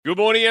Good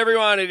morning,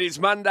 everyone. It is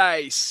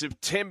Monday,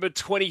 September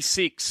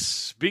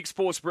 26. Big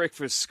Sports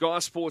Breakfast, Sky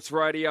Sports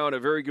Radio, and a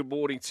very good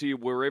morning to you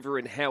wherever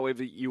and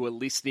however you are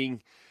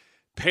listening.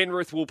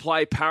 Penrith will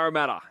play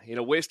Parramatta in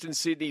a Western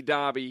Sydney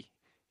derby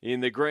in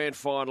the grand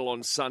final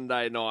on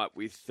Sunday night,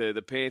 with the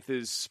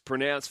Panthers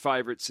pronounced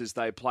favourites as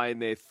they play in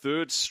their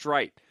third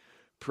straight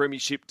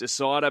premiership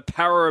decider.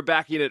 Para are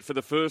back in it for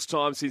the first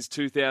time since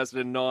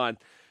 2009,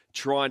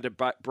 trying to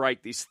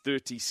break this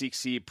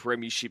 36-year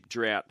premiership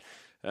drought.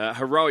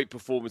 Heroic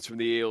performance from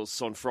the Eels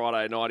on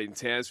Friday night in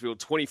Townsville,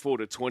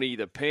 24-20.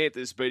 The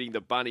Panthers beating the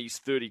Bunnies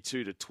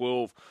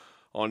 32-12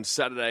 on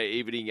Saturday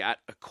evening at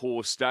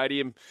Accor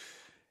Stadium.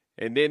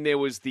 And then there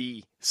was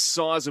the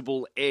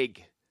sizable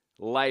egg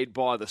laid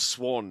by the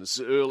Swans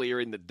earlier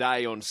in the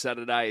day on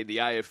Saturday in the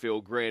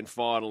AFL Grand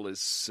Final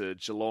as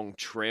Geelong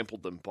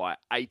trampled them by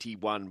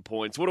 81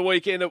 points. What a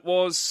weekend it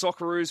was.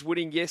 Socceroos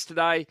winning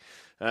yesterday.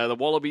 The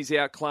Wallabies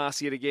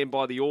outclassed yet again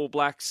by the All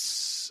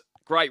Blacks.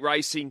 Great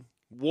racing.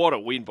 What a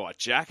win by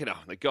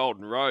Jackanow. The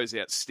Golden Rose,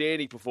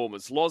 outstanding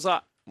performance.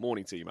 Loza,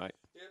 morning to you, mate.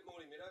 Yeah,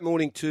 morning, Mido.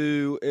 Morning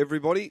to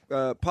everybody.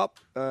 Pup,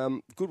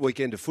 good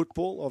weekend of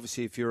football.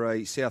 Obviously, if you're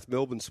a South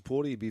Melbourne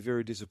supporter, you'd be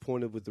very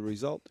disappointed with the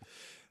result.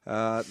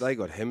 They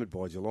got hammered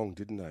by Geelong,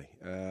 didn't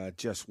they?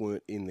 Just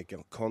weren't in the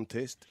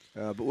contest.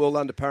 But well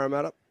done to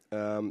Parramatta.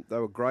 They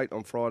were great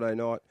on Friday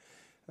night.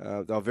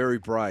 They were very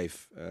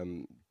brave.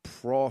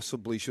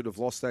 Possibly should have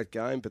lost that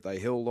game, but they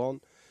held on.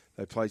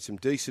 They played some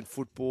decent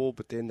football,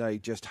 but then they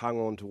just hung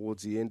on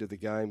towards the end of the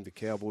game. The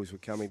Cowboys were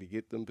coming to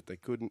get them, but they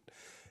couldn't.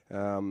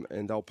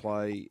 And they'll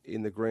play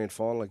in the grand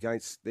final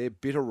against their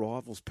bitter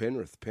rivals,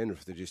 Penrith.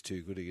 Penrith are just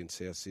too good against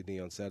South Sydney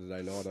on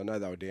Saturday night. I know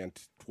they were down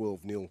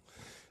 12-0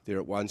 there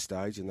at one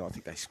stage, and I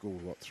think they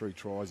scored, 3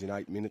 tries in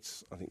 8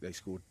 minutes. I think they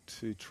scored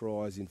 2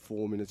 tries in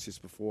 4 minutes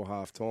just before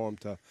half-time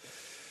to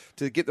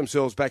get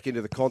themselves back into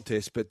the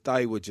contest, but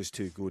they were just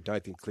too good.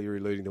 Nathan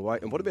Cleary leading the way.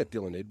 And what about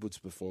Dylan Edwards'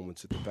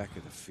 performance at the back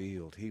of the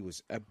field? He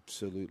was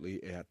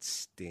absolutely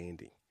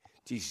outstanding.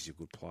 Jeez, he's a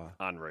good player.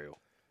 Unreal.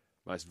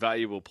 Most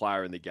valuable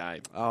player in the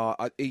game.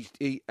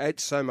 He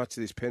adds so much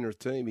to this Penrith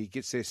team. He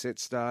gets their set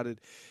started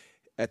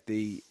at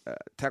the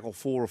tackle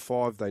 4 or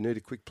 5. They need to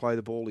quick play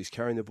the ball. He's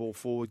carrying the ball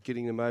forward,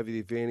 getting them over the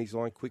advantage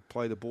line, quick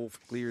play the ball for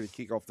Cleary to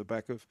kick off the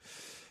back of.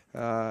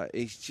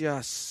 He's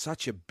just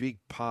such a big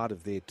part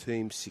of their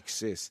team's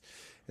success.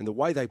 And the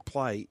way they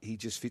play, he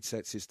just fits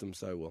that system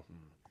so well.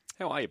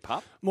 How are you,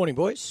 pup? Morning,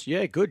 boys.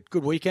 Yeah, good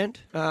weekend.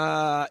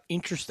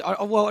 Interesting.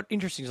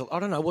 Interesting. I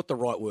don't know what the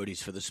right word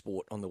is for the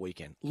sport on the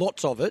weekend.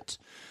 Lots of it.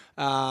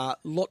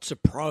 Lots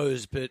of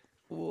pros, but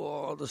the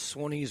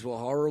Swannies were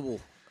horrible.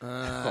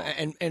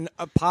 And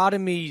a part of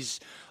me's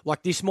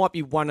like, this might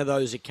be one of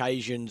those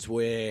occasions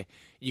where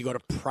you got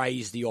to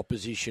praise the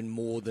opposition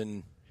more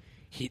than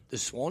hit the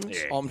Swans.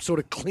 Yeah. I'm sort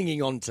of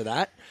clinging on to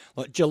that.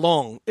 Like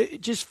Geelong,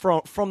 just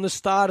from the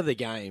start of the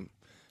game,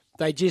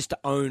 they just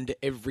owned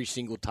every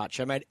single touch.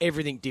 They made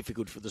everything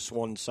difficult for the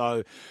Swans.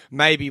 So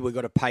maybe we've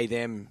got to pay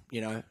them,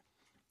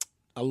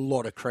 a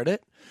lot of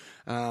credit.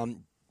 But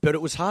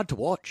it was hard to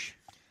watch.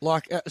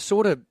 Like,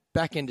 sort of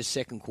back into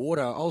second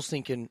quarter, I was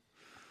thinking,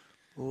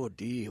 oh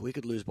dear, we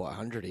could lose by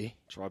 100 here.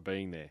 Try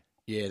being there.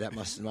 Yeah, that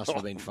must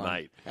have been fun.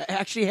 Mate.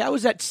 Actually, how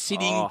was that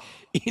sitting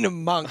in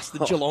amongst the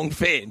Geelong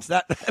fans?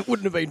 That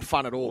wouldn't have been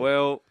fun at all.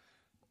 Well,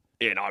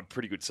 yeah, no, I had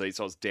pretty good seats.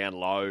 I was down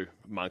low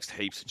amongst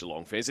heaps of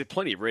Geelong fans. There's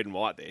plenty of red and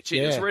white there. Gee,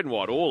 There's red and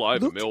white all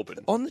over Melbourne.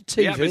 On the TV,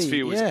 the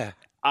atmosphere was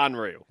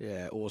unreal.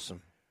 Yeah,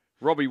 awesome.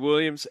 Robbie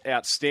Williams,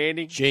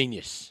 outstanding.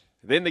 Genius.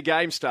 Then the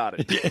game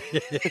started.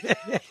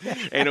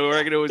 And I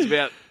reckon it was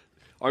about...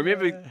 I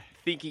remember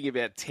thinking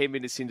about 10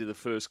 minutes into the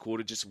first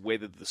quarter, just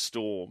weathered the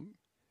storm.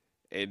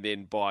 And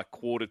then by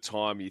quarter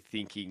time, you're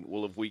thinking,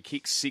 well, if we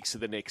kick 6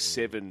 of the next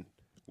 7,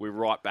 we're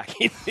right back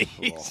in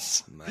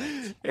this.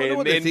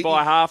 And then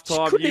by half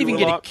time, couldn't even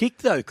get a kick,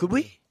 though, could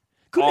we?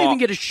 Couldn't even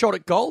get a shot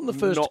at goal in the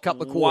first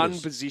couple of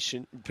quarters.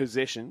 One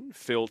possession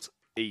felt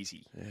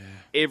easy. Yeah.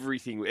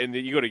 Everything. And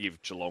then you got to give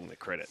Geelong the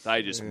credit.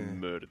 They just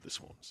murdered the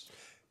Swans.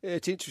 Yeah,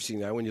 it's interesting,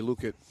 though, when you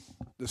look at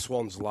the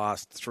Swans'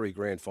 last 3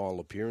 grand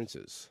final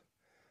appearances.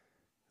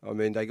 I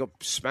mean, they got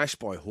smashed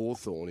by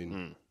Hawthorn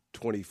in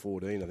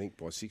 2014, I think,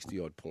 by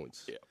 60-odd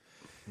points. Yeah.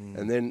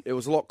 And then it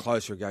was a lot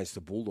closer against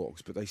the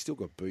Bulldogs, but they still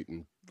got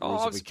beaten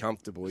reasonably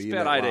comfortably. It's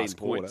about 18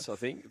 points, I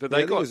think. But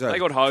they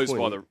got hosed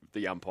by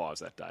the umpires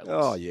that day.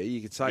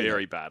 You could say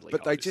very badly.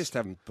 But they just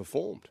haven't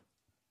performed.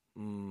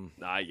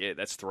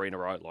 That's 3 in a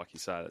row, like you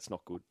say. That's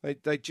not good.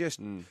 They just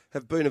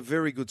have been a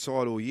very good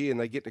side all year, and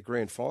they get to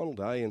grand final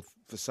day, and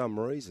for some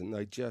reason,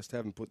 they just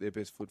haven't put their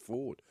best foot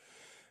forward.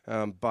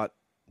 But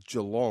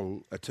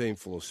Geelong, a team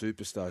full of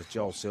superstars,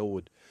 Joel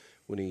Selwood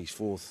winning his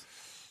 4th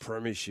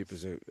premiership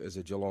as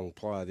a Geelong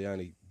player, the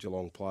only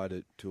Geelong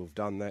player to have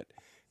done that.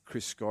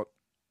 Chris Scott,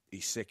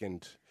 his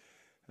 2nd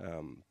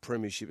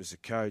premiership as a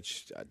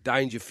coach.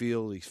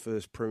 Dangerfield, his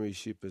 1st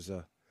premiership as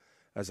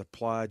a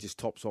player, just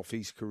tops off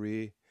his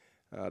career.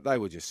 They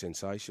were just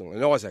sensational.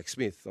 And Isaac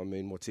Smith, I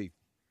mean, what's he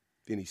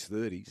in his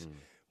 30s,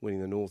 winning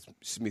the North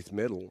Smith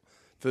medal,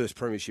 1st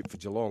premiership for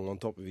Geelong on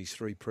top of his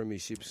 3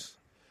 premierships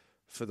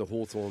for the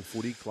Hawthorn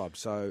Footy Club.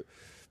 So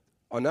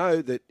I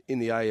know that in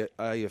the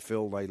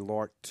AFL they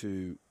like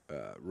to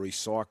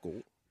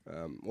recycle,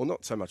 well,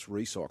 not so much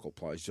recycle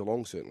players.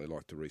 Geelong certainly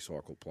like to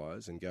recycle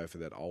players and go for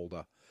that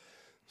older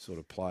sort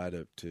of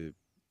player to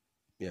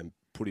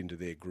put into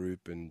their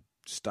group and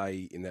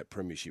stay in that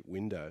premiership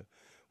window,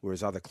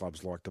 whereas other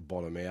clubs like to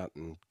bottom out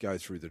and go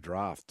through the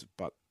draft.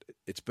 But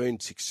it's been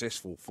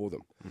successful for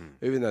them.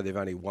 Even though they've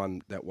only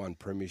won that one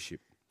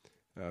premiership,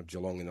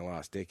 Geelong, in the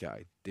last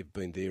decade, they've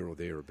been there or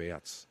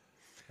thereabouts.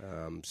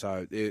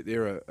 So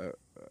they're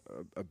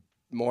a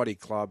mighty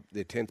club,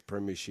 their 10th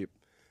premiership,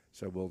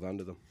 so well done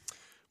to them.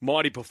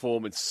 Mighty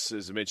performance,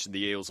 as I mentioned,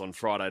 the Eels on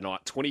Friday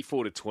night,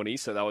 24-20,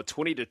 so they were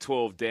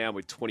 20-12 down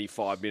with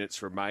 25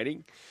 minutes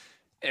remaining.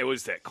 It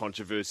was that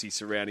controversy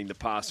surrounding the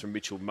pass from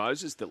Mitchell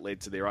Moses that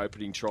led to their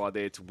opening try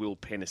there to Will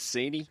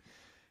Penasini.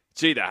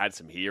 Gee, they had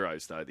some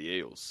heroes, though, the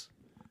Eels.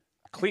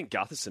 Clint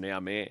Gutherson,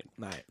 our man.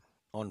 Mate,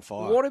 on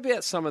fire. What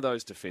about some of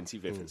those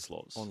defensive efforts,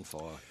 Loz? On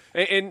fire.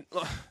 And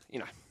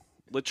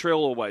Latrell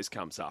always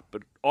comes up,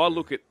 but I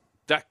look at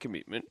that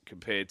commitment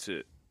compared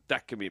to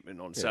that commitment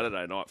on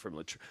Saturday night from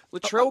Latrell.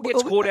 Latrell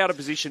gets caught out of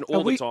position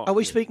all the time. Are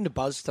we speaking to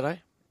Buzz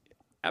today?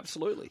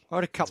 Absolutely. I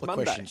had a couple of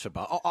questions for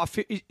Buzz.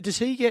 Does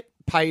he get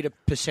paid a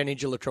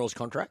percentage of Latrell's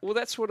contract? Well,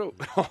 that's what...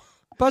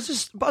 Buzz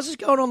is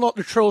going on like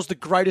Latrell's the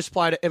greatest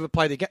player to ever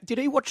play the game. Did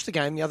he watch the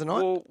game the other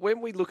night? Well,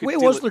 when we look at... Where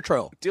was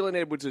Latrell? Dylan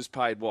Edwards is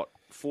paid, what,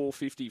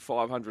 $450,000,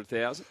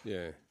 $500,000?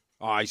 Yeah.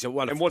 Oh, he's a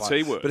wonderful And what's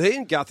player. he worth? But he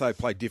and Gutho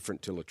play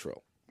different to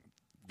Latrell.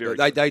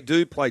 Very They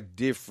do play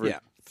different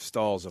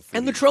styles of footy.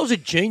 And Latrell's a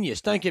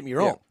genius, don't get me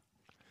wrong.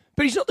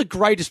 But he's not the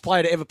greatest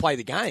player to ever play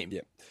the game.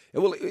 Yeah.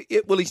 Well,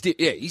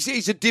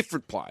 he's a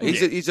different player.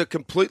 He's a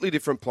completely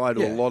different player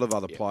to a lot of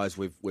other players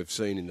we've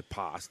seen in the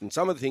past. And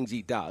some of the things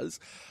he does,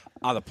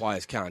 other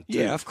players can't do.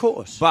 Yeah, of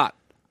course. But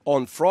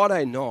on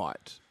Friday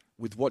night,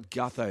 with what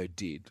Gutho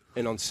did,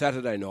 and on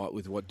Saturday night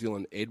with what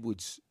Dylan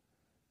Edwards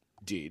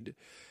did,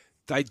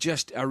 they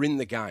just are in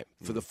the game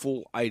for the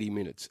full 80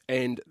 minutes.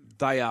 And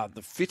they are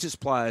the fittest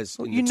players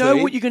in the team. You know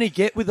what you're going to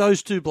get with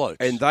those two blokes.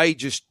 And they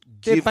just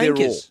give their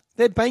all.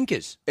 They're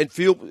bankers. And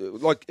feel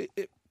like...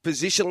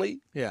 Positionally,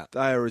 they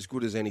are as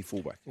good as any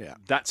fullback. Yeah,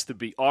 that's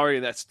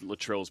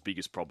Latrell's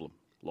biggest problem,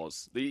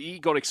 Loz. He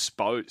got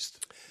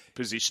exposed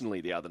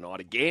positionally the other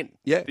night again.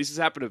 Yeah. This has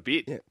happened a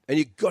bit. Yeah. And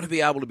you've got to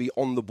be able to be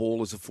on the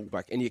ball as a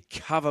fullback, and you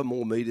cover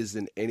more metres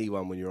than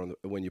anyone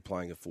when you're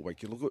playing a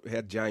fullback. You look at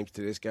how James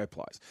Tedesco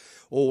plays,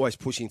 always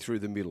pushing through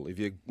the middle. If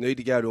you need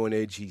to go to an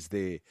edge, he's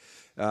there.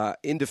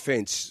 In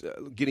defence,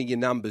 getting your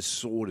numbers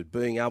sorted,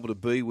 being able to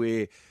be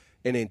where...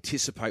 and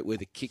anticipate where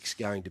the kick's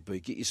going to be.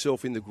 Get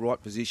yourself in the right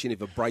position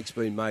if a break's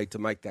been made to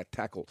make that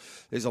tackle.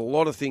 There's a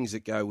lot of things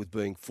that go with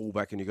being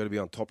fullback, and you've got to be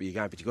on top of your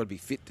game, but you've got to be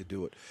fit to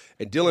do it.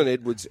 And Dylan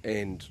Edwards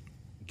and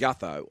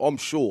Gutho, I'm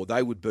sure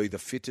they would be the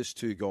fittest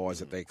two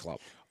guys at their club.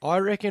 I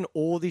reckon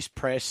all this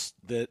press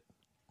that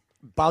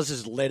Buzz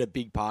has led a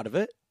big part of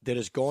it, that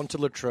has gone to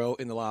Latrell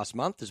in the last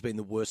month, has been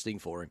the worst thing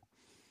for him.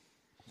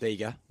 There you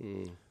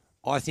go.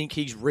 I think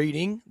he's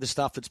reading the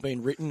stuff that's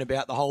been written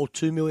about the whole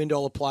 $2 million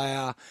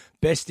player,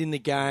 best in the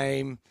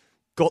game,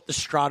 got the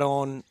strut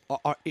on.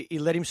 He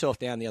let himself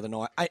down the other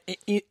night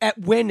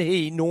when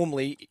he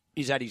normally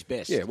is at his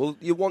best. Yeah, well,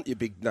 you want your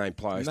big-name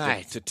players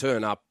to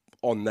turn up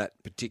on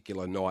that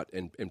particular night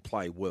and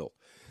play well.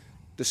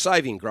 The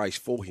saving grace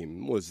for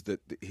him was that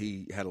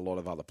he had a lot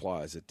of other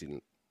players that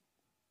didn't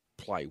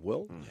play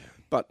well.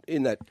 But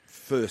in that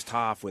first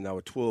half, when they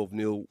were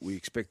 12-0,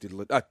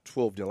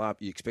 12-0 up,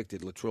 you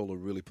expected Latrell to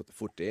really put the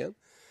foot down.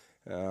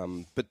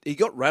 But he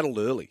got rattled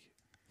early.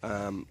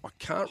 I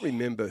can't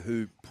remember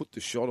who put the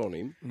shot on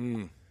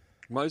him.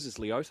 Moses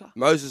Leota?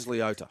 Moses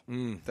Leota.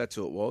 That's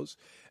who it was.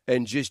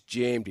 And just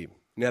jammed him.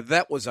 Now,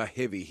 that was a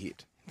heavy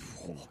hit.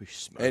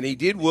 And he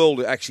did well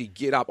to actually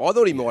get up. I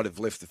thought he might have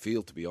left the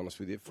field, to be honest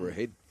with you, for a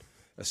head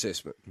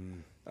assessment.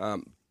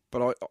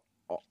 But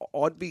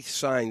I'd be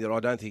saying that I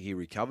don't think he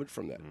recovered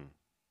from that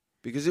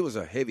because it was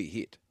a heavy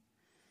hit.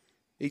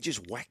 He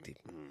just whacked him.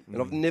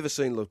 And I've never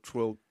seen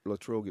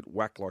Latrell get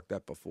whacked like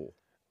that before.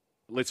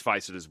 Let's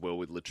face it as well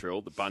with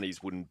Latrell, the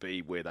Bunnies wouldn't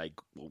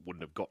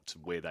have got to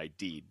where they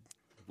did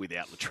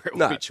without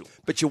Latrell Mitchell.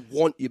 But you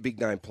want your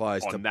big-name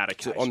players on that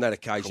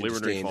occasion to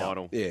stand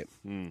final. Up. Yeah.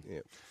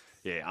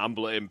 Yeah,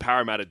 unbelievable. And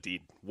Parramatta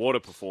did. What a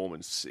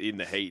performance in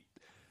the heat.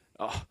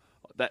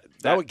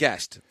 They were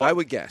gassed. They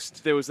were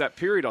gassed. There was that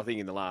period, I think,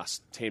 in the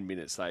last 10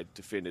 minutes, they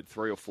defended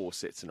 3 or 4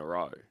 sets in a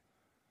row.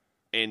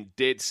 And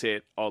dead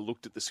set, I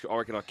looked at I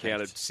reckon I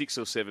counted 6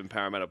 or 7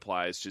 Parramatta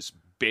players just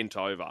bent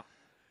over,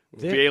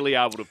 barely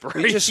able to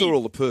breathe. You just saw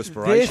all the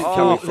perspiration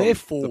coming from their the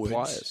forwards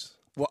players.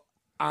 Were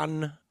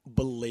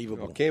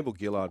unbelievable. Campbell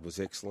Gillard was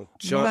excellent.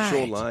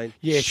 Sean Lane.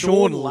 Yeah,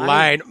 Sean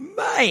Lane.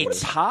 Mate.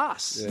 What a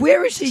pass. Yeah.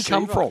 Where has he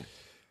come from?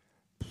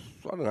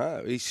 I don't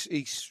know.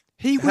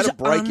 He had a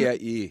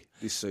breakout year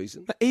this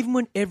season. But even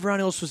when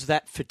everyone else was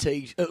that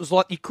fatigued, it was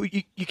like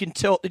you can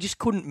tell they just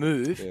couldn't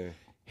move. Yeah.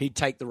 He'd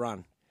take the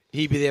run.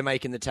 He'd be there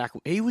making the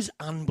tackle. He was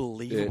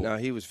unbelievable. Yeah, no,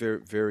 he was very,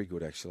 very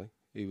good, actually.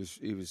 He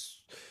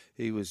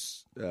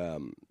was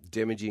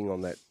damaging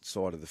on that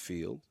side of the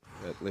field,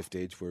 at left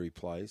edge where he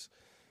plays.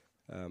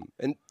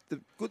 And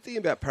the good thing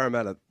about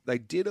Parramatta, they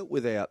did it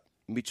without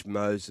Mitch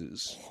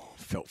Moses.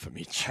 Felt for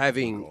Mitch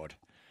having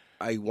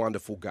a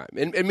wonderful game.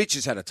 And Mitch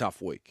has had a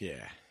tough week.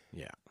 Yeah.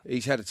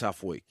 He's had a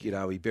tough week. You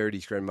know, he buried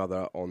his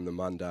grandmother on the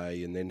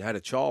Monday and then had a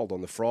child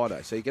on the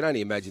Friday. So you can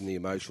only imagine the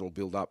emotional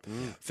build-up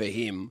for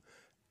him.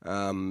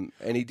 And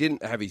he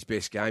didn't have his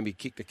best game. He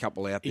kicked a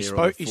couple out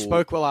there. He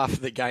spoke well after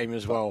the game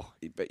as well.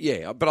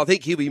 But I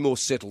think he'll be more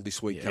settled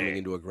this week coming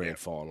into a grand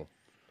final.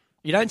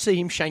 You don't see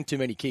him shank too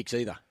many kicks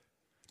either.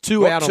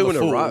 Two out on the full. Two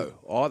in a row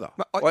either.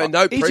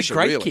 No pressure, he's a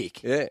great really.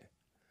 kick. Yeah.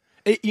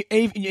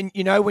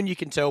 You know when you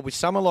can tell with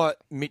someone like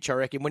Mitch, I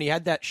reckon, when he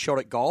had that shot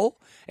at goal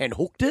and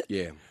hooked it,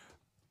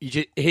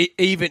 you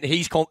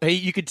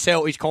could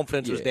tell his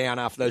confidence was down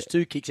after those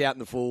two kicks out in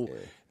the full,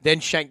 then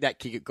shanked that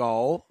kick at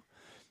goal.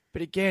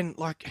 But again,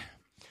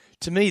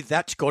 to me,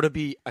 that's got to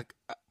be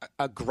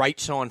a great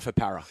sign for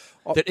Para.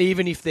 That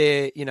even if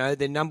their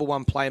number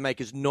one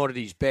playmaker's not at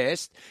his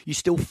best, you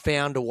still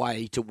found a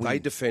way to win. They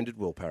defended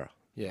well, Para.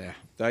 Yeah.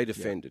 They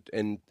defended. Yeah.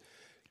 And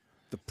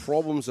the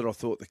problems that I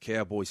thought the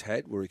Cowboys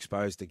had were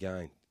exposed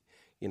again.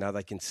 You know,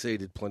 they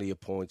conceded plenty of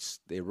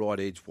points. Their right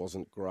edge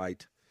wasn't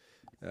great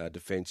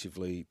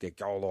defensively. Their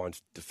goal line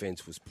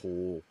defence was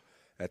poor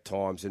at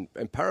times.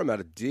 And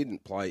Parramatta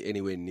didn't play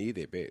anywhere near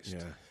their best.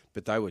 Yeah.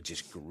 But they were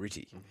just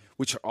gritty,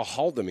 which I'll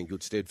hold them in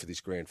good stead for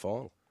this grand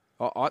final.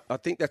 I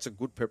think that's a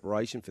good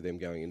preparation for them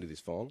going into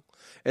this final.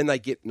 And they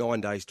get 9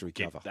 days to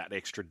recover. Get that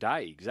extra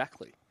day,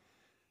 exactly.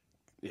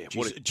 Yeah,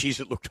 geez,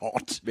 it looked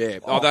hot. Yeah,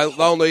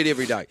 they'll need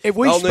every day.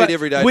 They'll need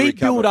every day to recover. We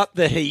build up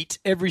the heat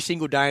every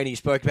single day, and he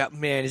spoke about,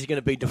 man, is he going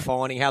to be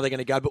defining how they're going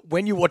to go? But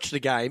when you watch the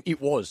game, it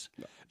was.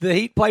 The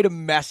heat played a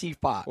massive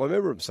part. Well, I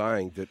remember him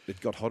saying that it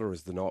got hotter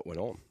as the night went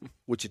on,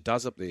 which it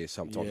does up there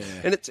sometimes.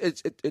 Yeah. And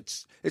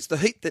it's the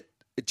heat that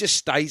it just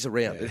stays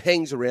around. Yeah. It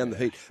hangs around the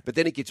heat, but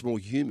then it gets more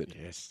humid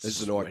as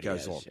the night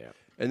goes on. Yeah.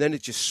 And then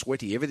it's just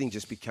sweaty. Everything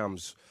just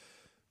becomes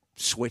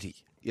sweaty.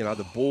 You know,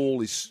 the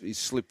ball is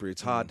slippery.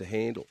 It's hard to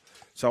handle.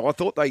 So I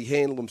thought they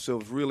handled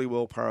themselves really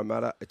well,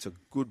 Parramatta. It's a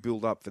good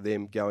build-up for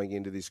them going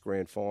into this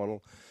grand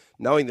final.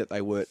 Knowing that they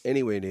weren't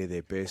anywhere near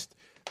their best,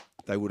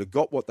 they would have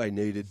got what they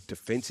needed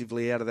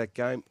defensively out of that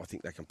game. I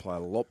think they can play a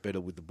lot better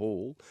with the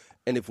ball.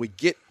 And if we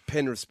get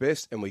Penrith's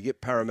best and we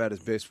get Parramatta's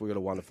best, we've got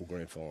a wonderful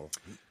grand final.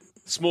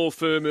 Small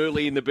firm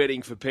early in the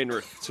betting for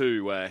Penrith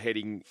too,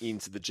 heading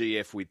into the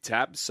GF with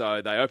tabs. So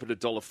they opened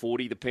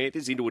 $1.40, the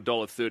Panthers, into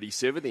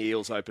 $1.37. The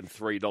Eels opened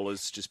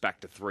 $3, just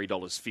back to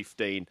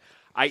 $3.15.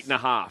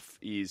 8.5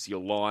 is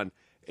your line.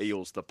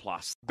 Eels the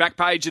plus. Back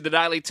page of the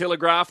Daily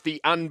Telegraph,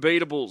 the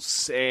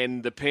Unbeatables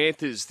and the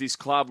Panthers, this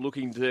club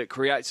looking to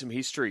create some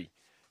history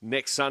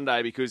next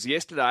Sunday, because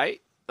yesterday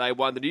they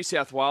won the New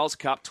South Wales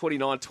Cup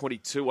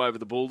 29-22 over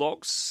the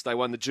Bulldogs. They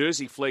won the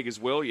Jersey Flegg as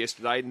well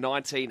yesterday,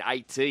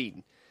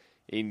 19-18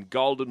 in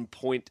Golden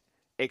Point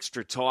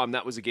extra time.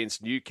 That was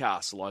against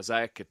Newcastle.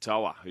 Isaiah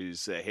Katoa,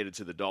 who's headed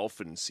to the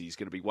Dolphins. He's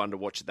going to be one to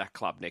watch at that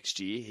club next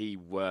year. He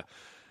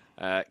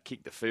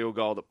kicked the field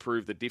goal that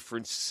proved the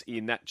difference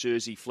in that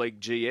Jersey Flegg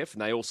GF,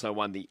 and they also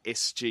won the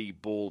SG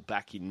Ball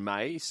back in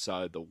May.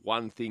 So the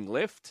one thing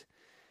left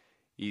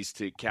is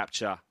to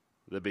capture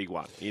the big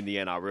one in the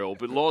NRL.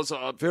 But Loz,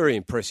 very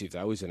impressive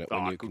though, isn't it?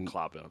 Good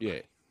club. Yeah,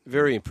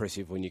 very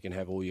impressive when you can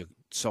have all your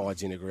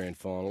sides in a grand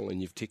final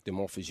and you've ticked them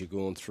off as you're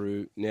going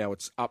through. Now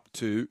it's up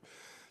to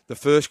the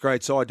first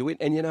grade side to win.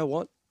 And you know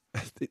what?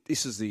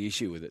 This is the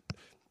issue with it.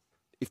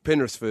 If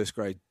Penrith's first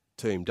grade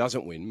team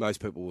doesn't win, most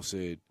people will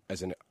see it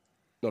as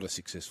not a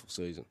successful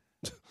season.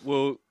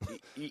 Well,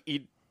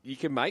 you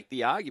can make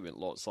the argument,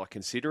 lots, like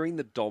considering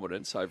the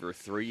dominance over a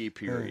 3-year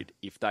period,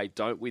 if they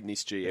don't win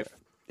this GF.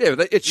 Yeah,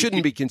 it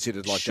shouldn't be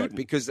considered like that,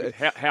 because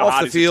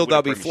off the field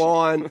they'll be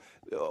flying.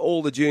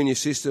 All the junior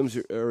systems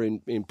are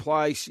in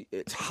place.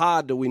 It's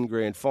hard to win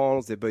grand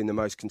finals. They've been the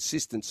most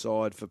consistent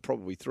side for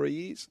probably 3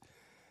 years.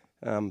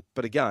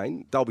 But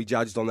again, they'll be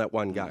judged on that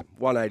one game,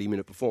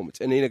 180-minute performance.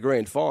 And in a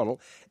grand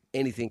final,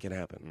 anything can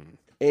happen.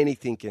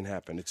 Anything can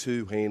happen. It's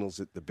who handles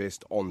it the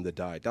best on the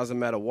day. Doesn't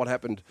matter what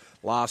happened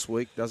last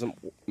week. Doesn't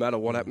matter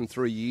what happened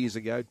 3 years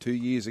ago, 2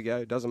 years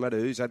ago. Doesn't matter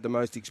who's had the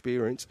most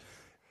experience.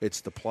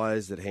 It's the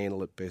players that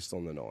handle it best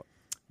on the night.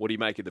 What do you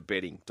make of the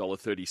betting?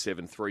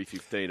 $1.37,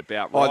 $3.15,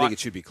 about right? I think it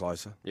should be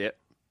closer. Yeah.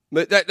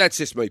 But that's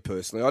just me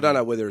personally. I don't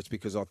know whether it's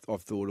because I've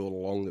thought all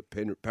along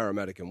that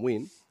Parramatta can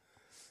win.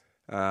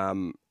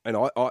 And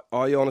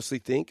I honestly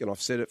think, and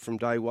I've said it from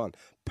day one,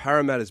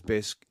 Parramatta's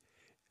best,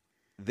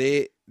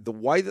 the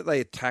way that they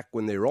attack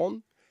when they're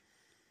on,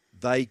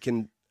 they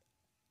can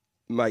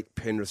make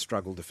Penrith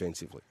struggle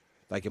defensively.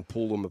 They can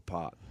pull them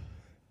apart.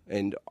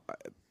 And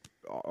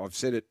I've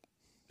said it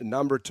a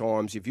number of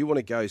times, if you want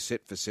to go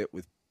set for set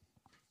with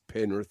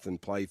Penrith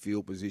and play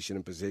field position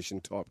and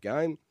possession type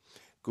game,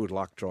 good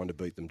luck trying to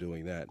beat them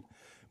doing that.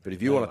 But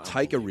if you want to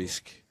take a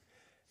risk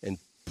and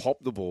pop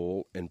the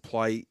ball and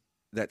play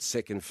that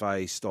second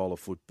phase style of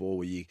football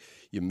where you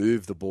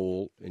move the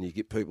ball and you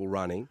get people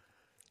running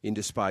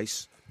into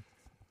space,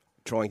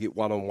 try and get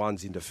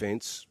one-on-ones in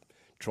defence,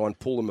 try and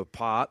pull them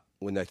apart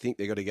when they think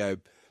they've got to go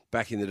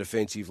back in the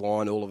defensive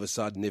line. All of a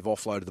sudden, they've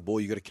offloaded the ball.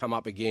 You've got to come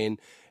up again,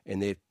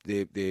 and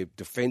their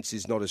defence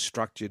is not as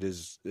structured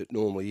as it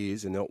normally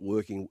is, and they're not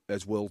working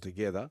as well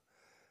together.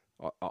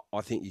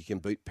 I think you can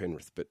beat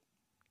Penrith, but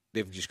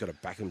they've just got to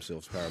back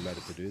themselves,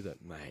 Parramatta, to do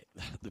that. Mate,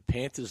 the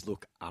Panthers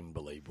look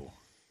unbelievable.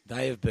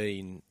 They've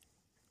been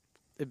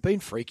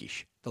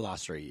freakish the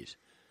last 3 years.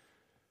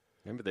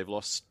 Remember, they've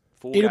lost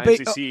 4 games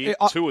this year,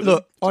 2 of them.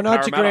 Look, I know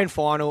it's a Parramatta. grand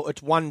final.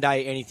 It's one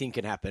day, anything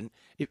can happen.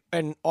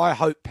 And I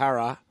hope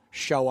Para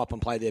show up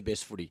and play their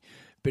best footy.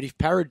 But if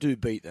Para do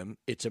beat them,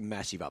 it's a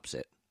massive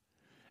upset.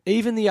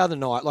 Even the other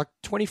night, like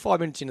 25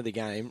 minutes into the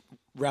game,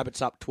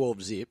 Rabbits up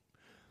 12-0.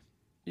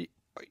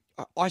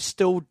 I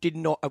still did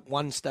not at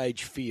one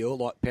stage feel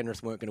like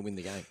Penrith weren't going to win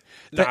the game.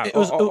 No,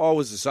 I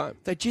was the same.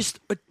 They just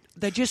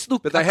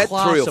looked. But they had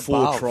 3 or 4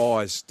 above.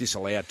 tries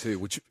disallowed too,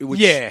 which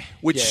Yeah.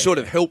 sort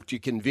of helped you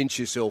convince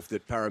yourself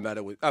that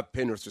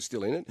Penrith was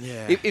still in it.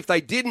 Yeah. If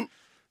they didn't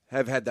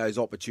have had those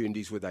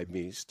opportunities where they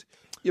missed,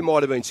 you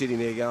might have been sitting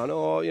there going,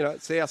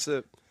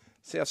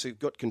 South have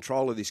got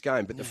control of this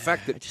game. But the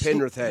fact that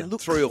Penrith had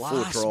 3 or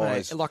 4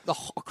 tries, mate, like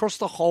across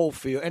the whole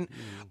field, and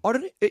I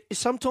don't.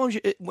 Sometimes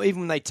even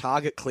when they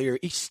target clear,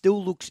 he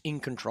still looks in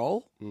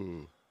control.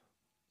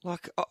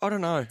 Like I don't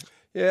know.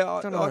 Yeah,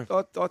 I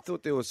I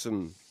thought there were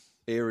some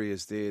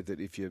areas there that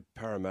if you're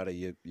Parramatta,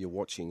 you're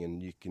watching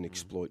and you can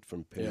exploit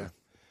from Penrith.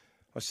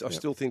 Yeah. I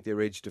still think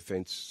their edge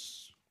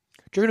defence.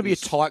 Do you going to be a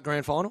tight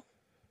grand final?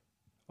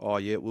 Oh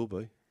yeah, it will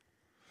be.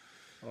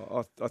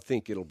 I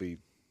think it'll be.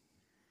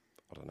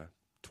 I don't know,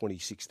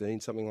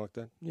 2016, something like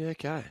that. Yeah,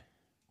 okay.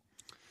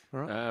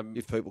 All right.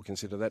 If people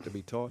consider that to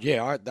be tight.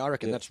 Yeah, I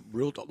reckon that's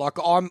real. Like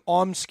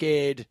I'm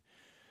scared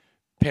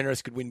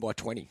Penrith could win by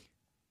 20.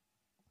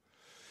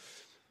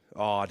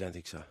 Oh, I don't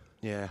think so.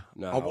 Yeah,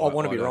 No, I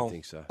want to be don't wrong.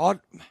 think so. I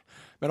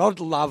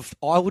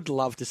would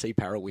love to see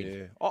Para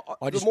win. Yeah.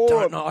 I just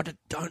don't know. I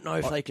don't know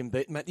if they can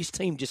beat. Mate, this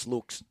team just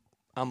looks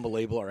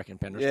unbelievable. I reckon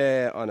Penrith.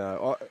 Yeah, I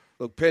know.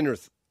 Look,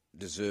 Penrith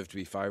deserve to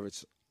be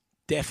favourites.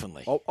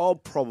 Definitely. I'll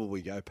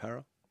probably go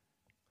Para.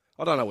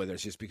 I don't know whether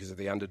it's just because of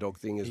the underdog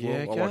thing as well.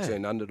 Yeah, I like okay.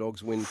 seeing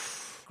underdogs win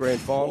grand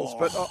finals,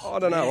 but I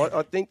don't know.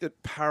 I think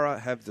that Para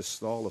have the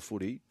style of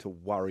footy to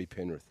worry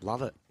Penrith.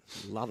 Love it.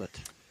 Love it.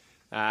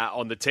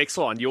 On the text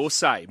line, your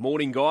say,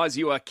 morning guys,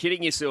 you are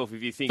kidding yourself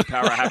if you think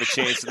Para have a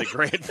chance at the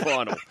grand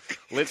final.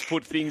 Let's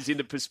put things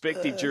into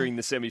perspective during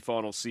the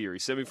semi-final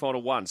series.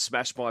 Semi-final 1,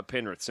 smashed by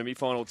Penrith.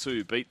 Semi-final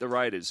 2, beat the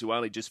Raiders, who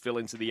only just fell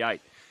into the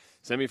 8.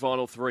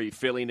 Semi-final 3,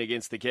 fell in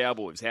against the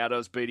Cowboys. How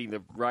does beating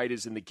the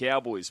Raiders and the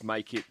Cowboys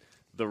make it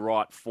the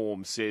right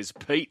form, says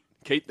Pete.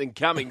 Keep them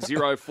coming,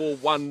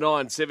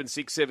 0419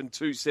 767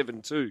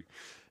 272.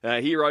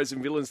 Heroes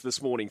and villains this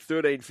morning,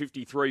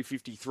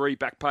 13:53:53,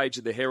 back page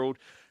of the Herald.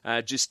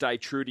 Just stay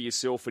true to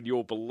yourself and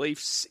your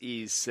beliefs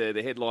is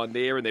the headline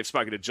there. And they've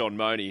spoken to John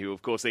Money, who,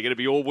 of course, they're going to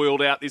be all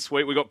wheeled out this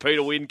week. We've got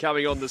Peter Wynn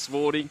coming on this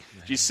morning.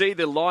 Did you see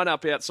the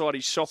lineup outside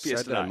his shop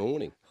yesterday? Saturday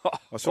morning.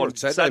 I saw it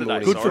Saturday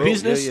morning. Good for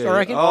business, I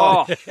reckon.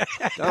 Oh,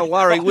 Don't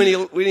worry,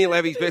 Winnie'll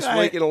have his best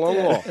week in a long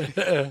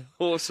while.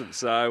 awesome.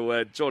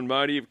 So, John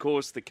Money, of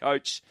course, the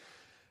coach,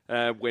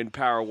 when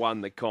Para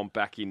won the comp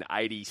back in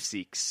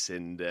 86.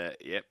 And,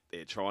 they're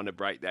trying to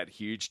break that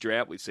huge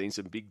drought. We've seen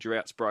some big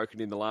droughts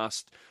broken in the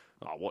last,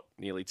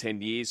 nearly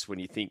 10 years when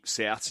you think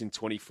Souths in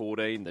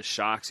 2014, the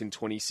Sharks in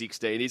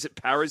 2016. Is it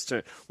Para's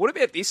turn? What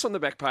about this on the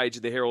back page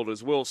of the Herald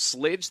as well?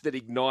 Sledge that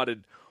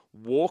ignited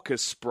Walker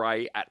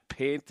spray at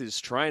Panthers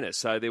trainer.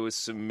 So there was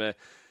some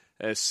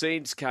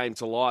scenes came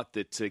to light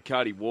that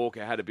Cody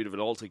Walker had a bit of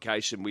an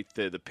altercation with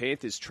the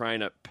Panthers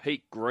trainer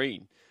Pete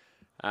Green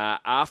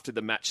after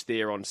the match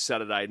there on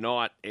Saturday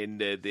night.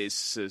 And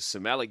there's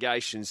some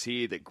allegations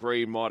here that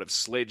Green might have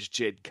sledged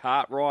Jed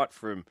Cartwright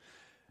from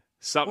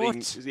something,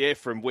 What?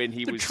 From when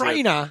he was... The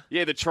trainer?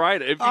 The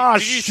trainer. Did Oh, you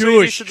see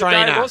this at the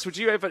trainer. day, Ross? Would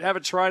you ever have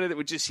a trainer that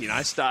would just,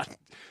 start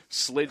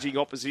sledging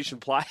opposition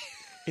play?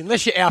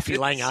 Unless you're Alfie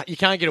Langer, you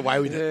can't get away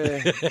with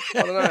it.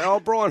 Yeah, I don't know.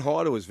 Brian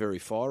Hyder was very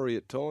fiery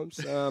at times.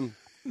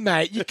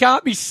 Mate, you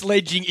can't be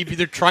sledging if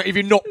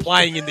you're not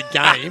playing in the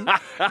game.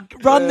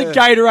 Run the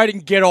Gatorade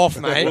and get off,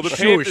 mate. Well,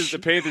 the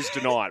Panthers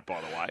deny it, by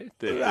the way.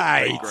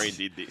 That Pete Green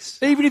did this.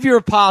 Even if you're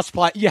a pass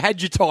player, you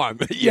had your time.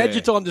 You had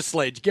your time to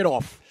sledge. Get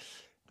off.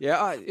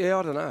 Yeah, I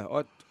don't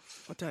know.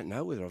 I don't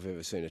know whether I've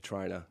ever seen a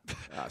trainer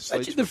sledge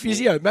Imagine the before.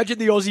 physio. Imagine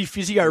the Aussie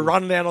physio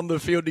running out on the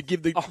field to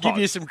give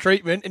you some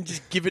treatment and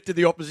just give it to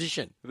the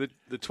opposition. The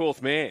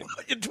 12th man.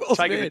 Your 12th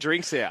Taking man. the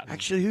drinks out.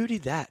 Actually, who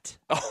did that?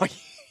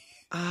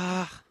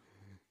 Oh,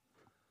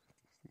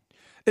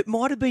 It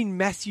might have been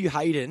Matthew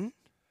Hayden.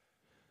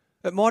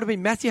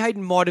 Matthew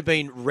Hayden might have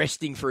been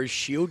resting for his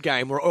Shield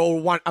game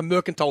or a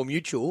Mercantile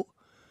Mutual.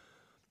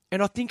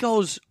 and I think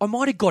I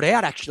might have got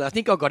out, actually. I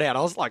think I got out.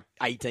 I was like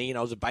 18.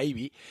 I was a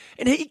baby.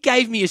 And he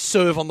gave me a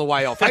serve on the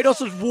way off.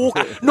 Ados was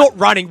walking, not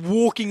running,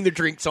 walking the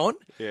drinks on.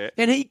 Yeah.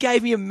 And he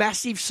gave me a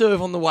massive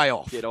serve on the way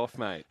off. Get off,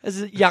 mate.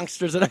 As a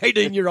youngster, as an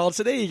 18-year-old.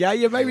 So there you go.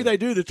 Yeah, maybe they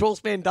do. The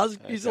 12th man does.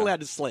 He's allowed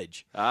to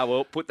sledge.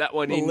 Well, put that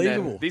one in.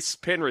 Unbelievable. This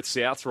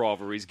Penrith-South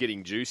rivalry is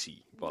getting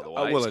juicy, by the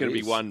way. Well, it's going to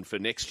is. be one for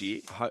next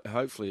year.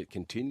 Hopefully it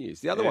continues.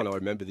 The other one I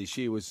remember this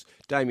year was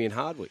Damien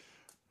Hardwick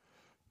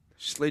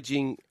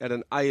sledging at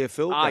an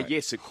AFL game.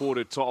 Yes, a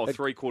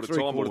three-quarter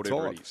time or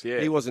whatever it is. Yeah.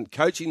 He wasn't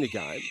coaching the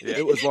game.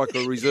 It was like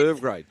a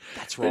reserve grade.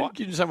 That's right.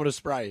 Give someone a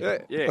spray.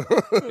 Yeah. In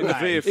the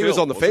VFL. He was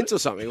on the fence or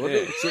something,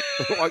 wasn't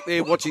he? Like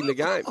they're watching the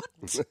game.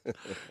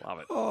 Love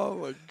it. Oh,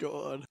 my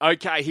God.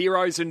 Okay,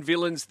 heroes and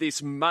villains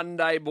this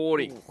Monday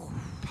morning.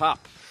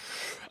 Pup,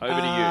 over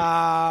to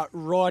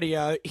you.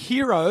 Rightio.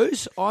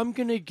 Heroes, I'm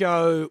going to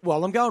go...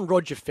 Well, I'm going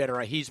Roger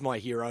Federer. He's my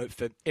hero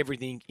for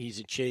everything he's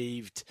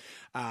achieved,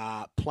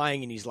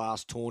 playing in his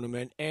last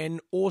tournament,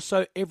 and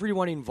also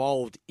everyone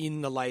involved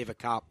in the Laver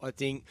Cup. I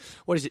think,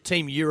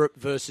 Team Europe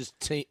versus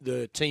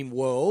the Team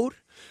World.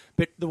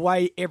 But the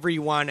way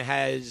everyone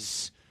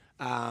has...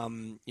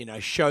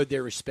 showed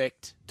their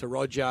respect to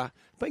Roger.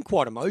 Been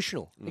quite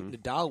emotional. I think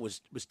Nadal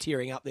was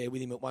tearing up there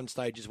with him at one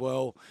stage as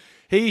well.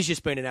 He's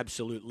just been an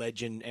absolute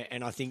legend,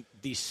 and I think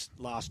this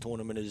last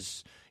tournament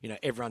is,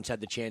 everyone's had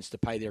the chance to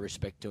pay their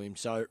respect to him.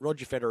 So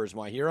Roger Federer is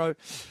my hero.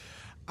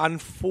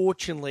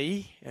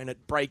 Unfortunately, and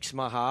it breaks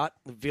my heart,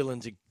 the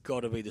villains have got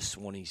to be the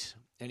Swannies.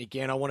 And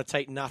again, I want to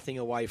take nothing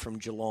away from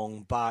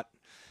Geelong, but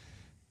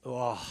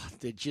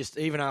they're just,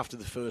 even after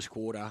the first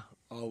quarter,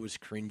 I was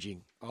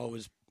cringing. I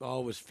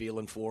was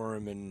feeling for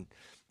them, and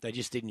they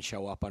just didn't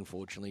show up,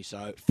 unfortunately.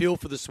 So feel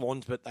for the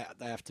Swans, but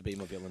they have to be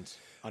my villains,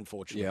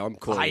 unfortunately. Yeah, I'm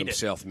calling them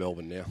South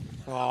Melbourne now.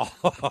 Oh.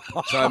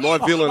 So my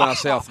villain are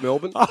South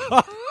Melbourne.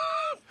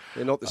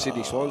 They're not the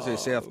Sydney Swans, they're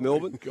South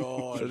Melbourne.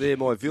 God. So they're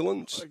my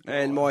villains.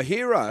 And my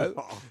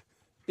hero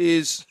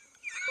is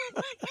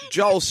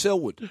Joel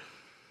Selwood.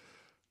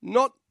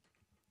 Not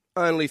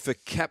only for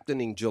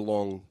captaining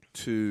Geelong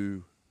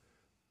to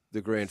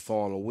the grand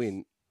final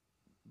win,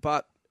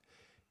 but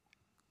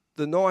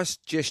the nice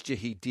gesture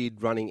he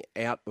did running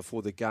out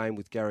before the game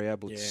with Gary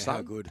Ablett's son.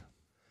 How good.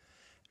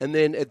 And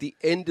then at the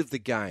end of the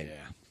game,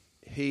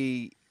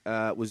 he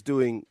was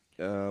doing...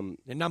 the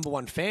number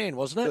one fan,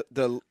 wasn't it?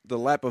 The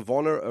lap of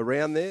honour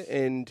around there,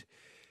 and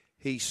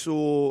he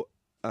saw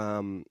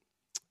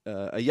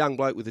a young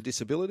bloke with a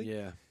disability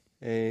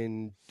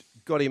and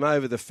got him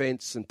over the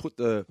fence and put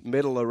the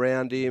medal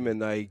around him,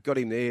 and they got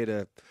him there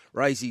to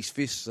raise his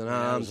fists and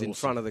arms in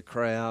front of the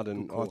crowd,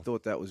 and I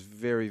thought that was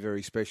very,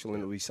 very special, and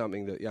it'll be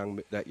something that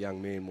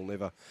young man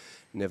will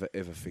never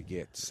ever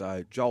forget.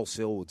 So Joel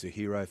Selwood's a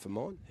hero for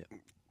mine.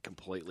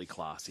 Completely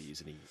classy,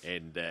 isn't he?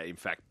 And in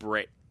fact,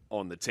 Brett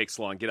on the text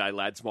line, g'day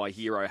lads, my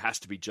hero has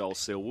to be Joel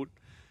Selwood.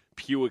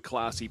 Pure,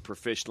 classy,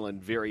 professional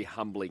and very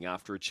humbling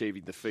after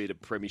achieving the feat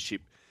of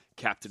premiership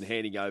captain.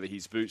 Handing over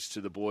his boots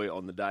to the boy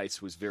on the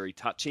dais was very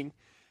touching.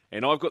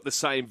 And I've got the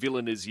same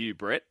villain as you,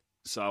 Brett.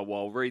 So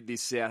I'll read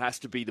this out. Has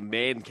to be the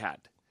man cad.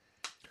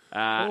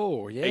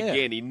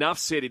 Again, enough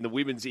said in the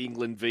Women's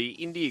England v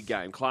India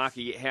game.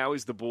 Clarkie, how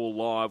is the ball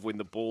live when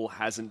the ball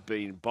hasn't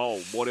been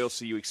bowled? What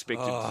else are you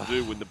expected to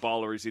do when the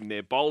bowler is in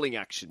their bowling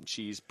action?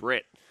 Cheers,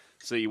 Brett.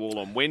 See you all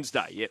on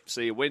Wednesday. Yep,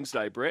 see you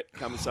Wednesday, Brett.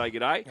 Come and say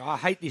g'day. I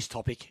hate this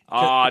topic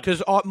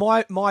because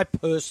my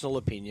personal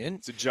opinion...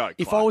 It's a joke.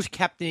 If I was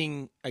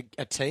captaining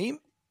a team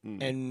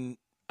and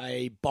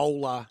a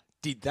bowler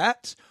did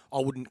that, I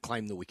wouldn't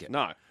claim the wicket.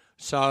 No.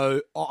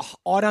 So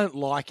I don't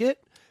like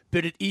it,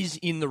 but it is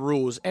in the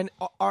rules. And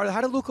I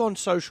had a look on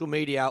social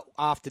media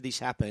after this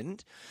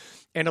happened,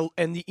 and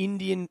the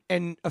Indian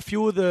and a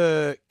few of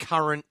the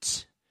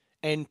current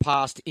and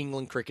past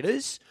England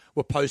cricketers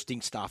were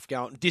posting stuff,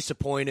 going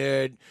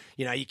disappointed.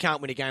 You can't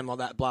win a game like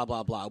that, blah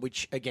blah blah.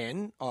 Which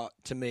again,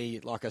 to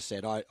me, like I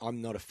said,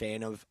 I'm not a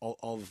fan of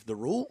the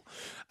rule.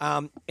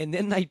 And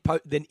then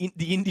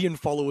the Indian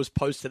followers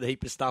posted a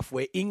heap of stuff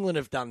where England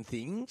have done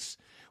things.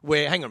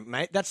 Where, hang on,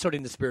 mate, that's not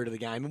in the spirit of the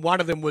game. And one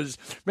of them was,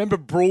 remember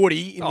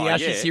Brody in the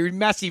Ashes series,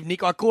 massive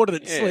nick. I caught it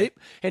at slip,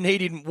 and he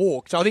didn't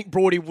walk. So I think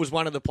Brody was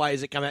one of the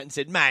players that came out and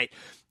said, mate,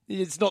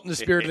 it's not in the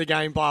spirit of the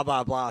game, blah,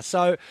 blah, blah.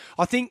 So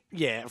I think,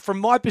 from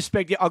my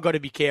perspective, I've got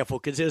to be careful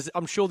because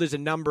I'm sure there's a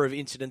number of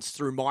incidents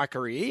through my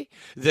career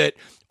that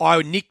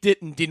I nicked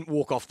it and didn't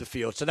walk off the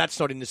field. So that's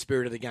not in the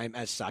spirit of the game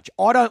as such.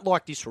 I don't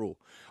like this rule.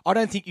 I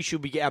don't think you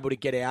should be able to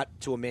get out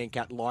to a man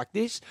cut like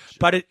this,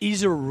 but it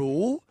is a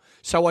rule.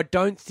 So I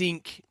don't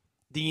think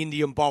the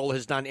Indian bowler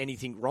has done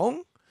anything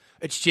wrong.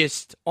 It's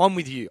just, I'm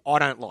with you. I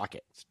don't like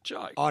it. It's a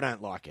joke. I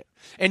don't like it.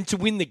 And to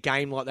win the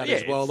game like that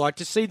as well, like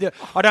to see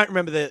I don't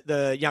remember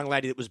the young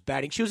lady that was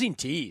batting. She was in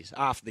tears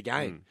after the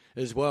game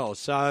as well.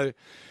 So,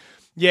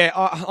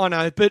 I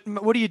know. But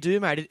what do you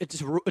do, mate?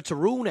 It's a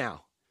rule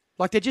now.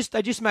 Like they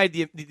just made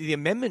the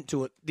amendment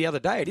to it the other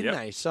day, didn't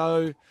they?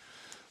 So,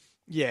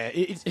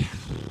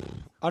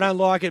 I don't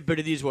like it, but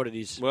it is what it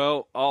is.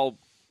 Well, I'll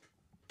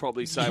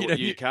probably say what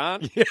you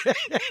can't.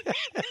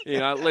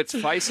 Let's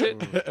face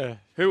it.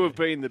 Who have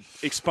been the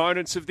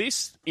exponents of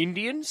this?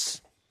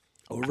 Indians.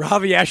 Well,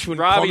 Ravi Ashwin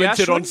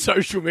commented on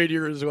social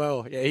media as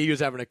well. Yeah, he was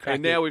having a crack.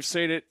 And now we've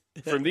seen it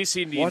from this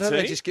Indian team. Why don't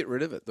they just get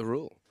rid of it, the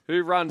rule?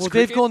 Who runs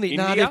cricket? They've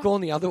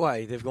gone the other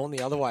way. They've gone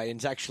the other way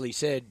and actually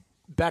said,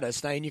 batter,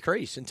 stay in your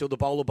crease until the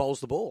bowler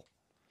bowls the ball.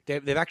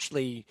 They've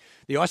actually,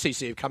 the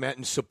ICC have come out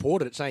and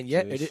supported it, saying,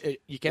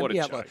 you can be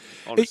out.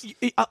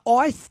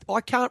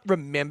 I can't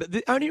remember.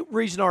 The only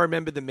reason I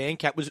remember the man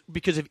cap was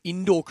because of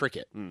indoor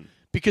cricket.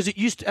 Because it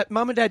used to, at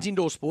Mum and Dad's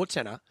Indoor Sports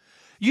Centre,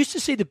 used to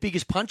see the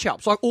biggest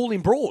punch-ups, like all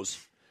in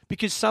brawls.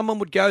 Because someone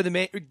would go,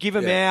 give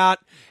them out,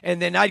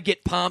 and then they'd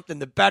get pumped,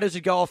 and the batters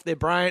would go off their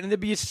brain, and there'd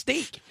be a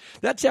stink.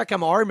 That's how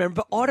come I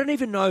remember. But I don't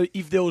even know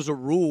if there was a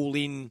rule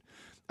in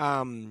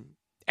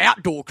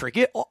outdoor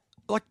cricket.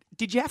 Like,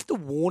 did you have to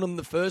warn them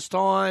the first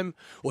time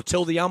or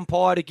tell the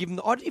umpire to give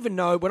them? I didn't even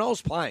know when I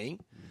was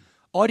playing.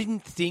 I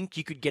didn't think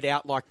you could get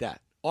out like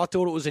that. I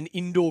thought it was an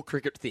indoor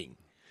cricket thing.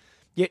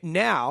 Yet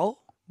now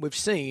we've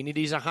seen it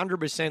is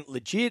 100%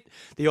 legit.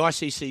 The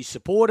ICC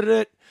supported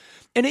it.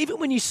 And even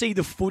when you see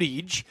the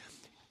footage,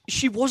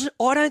 she wasn't.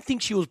 I don't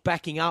think she was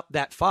backing up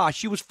that far.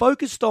 She was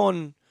focused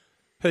on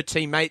her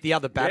teammate, the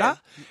other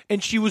batter,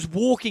 and she was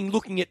walking,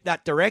 looking at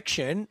that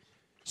direction.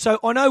 So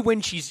I know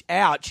when she's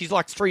out, she's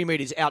like 3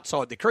 metres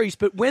outside the crease.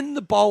 But when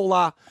the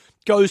bowler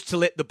goes to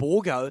let the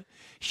ball go,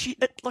 she's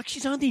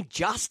only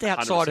just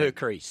outside 100%. Her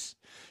crease.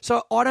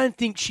 So I don't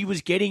think she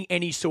was getting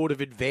any sort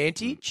of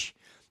advantage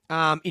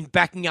in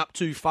backing up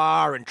too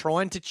far and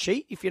trying to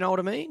cheat, if you know what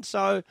I mean.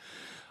 So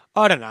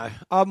I don't know.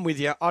 I'm with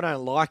you. I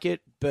don't like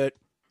it, but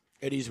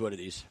it is what it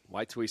is.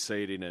 Wait till we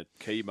see it in a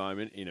key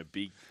moment in a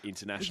big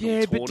international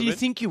tournament. Yeah, but do you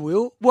think you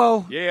will?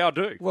 Well, yeah, I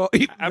do. Well,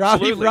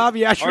 absolutely.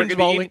 Ravi Ashwin's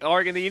bowling. I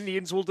reckon the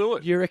Indians will do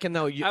it. You reckon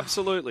they'll?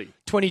 Absolutely.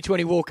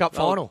 2020 World Cup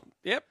final.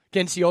 Yep.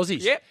 Against the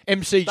Aussies. Yep.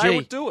 MCG. They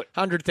would do it.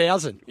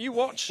 100,000. You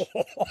watch.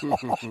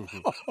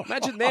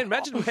 Imagine then.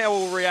 Imagine how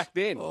we'll react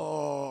then.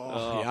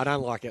 Yeah, I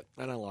don't like it.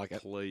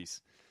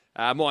 Please.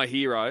 My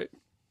hero,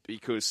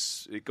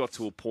 because it got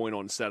to a point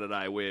on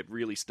Saturday where it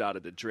really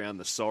started to drown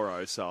the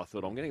sorrow, so I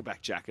thought, I'm going to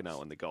back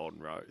Jacquino and the Golden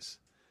Rose.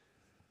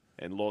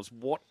 And Loz,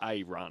 what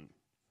a run.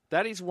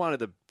 That is one of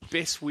the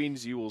best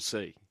wins you will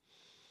see.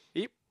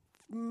 It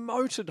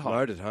motored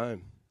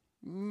home.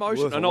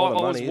 Worth And a lot I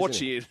of was money,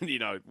 watching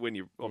it, when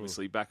you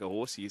obviously back a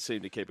horse, you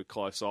seem to keep a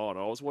close eye on it.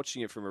 I was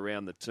watching it from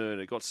around the turn.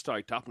 It got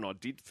stoked up, and I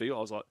did feel, I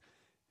was like,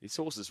 this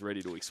horse is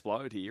ready to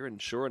explode here.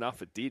 And sure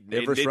enough, it did.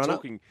 Everest runner?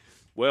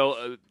 Well,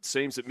 it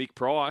seems that Mick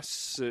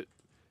Price,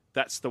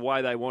 that's the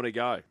way they want to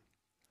go.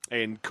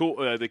 And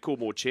the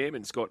Coolmore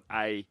chairman's got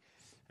a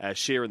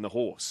share in the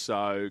horse.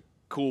 So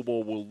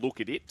Coolmore will look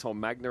at it.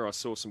 Tom Magner, I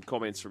saw some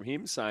comments from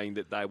him saying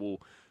that they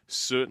will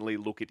certainly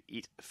look at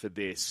it for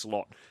their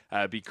slot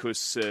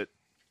because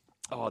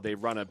their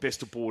runner,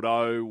 Best of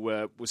Bordeaux,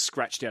 was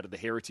scratched out of the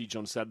Heritage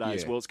on Saturday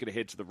as well. It's going to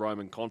head to the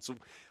Roman Consul.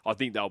 I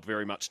think they'll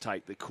very much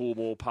take the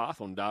Coolmore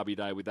path on Derby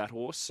Day with that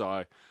horse.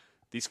 So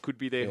this could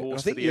be their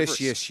horse for the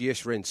Everest.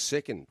 Yes ran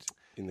second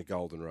in the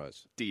Golden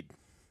Rose. Did.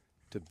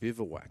 To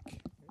Bivouac.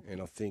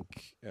 And I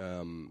think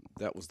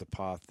that was the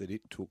path that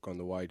it took on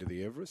the way to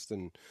the Everest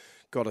and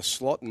got a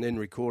slot and then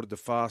recorded the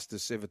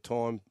fastest ever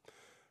time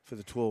for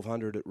the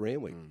 1200 at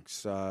Randwick.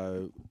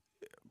 So,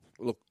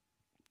 look,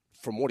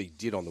 from what he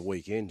did on the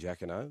weekend,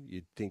 Jacquino,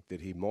 you'd think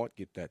that he might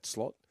get that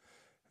slot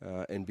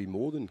and be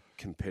more than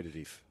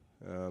competitive.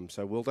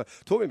 So well done.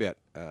 Talking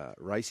about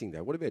racing,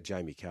 though, what about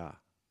Jamie Carr?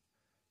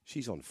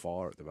 She's on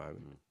fire at the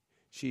moment.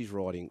 She's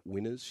riding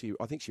winners.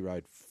 I think she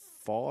rode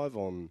 5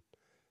 on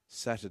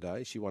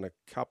Saturday. She won a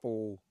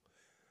couple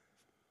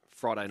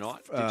Friday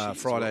night.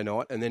 Friday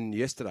night, and then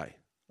yesterday,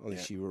 I think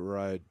she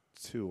rode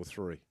 2 or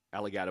 3.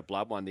 Alligator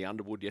Blood won the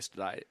Underwood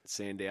yesterday at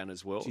Sandown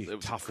as well. Gee, it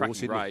was tough a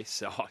cracking horse,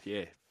 race. Oh,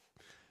 yeah.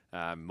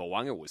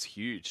 Mo'unga was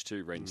huge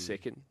too, ran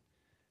second.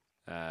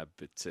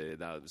 But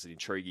that was an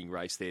intriguing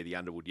race there, the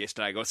Underwood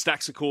yesterday. Got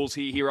stacks of calls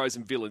here, heroes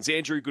and villains.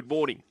 Andrew, good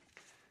morning.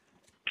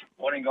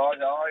 Morning, guys.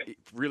 How are you?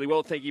 Really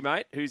well, thank you,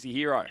 mate. Who's your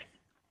hero?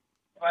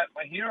 My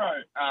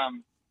hero,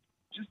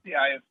 just the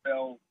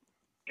AFL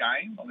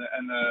game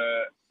and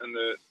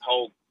the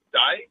whole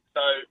day.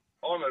 So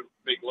I'm a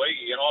big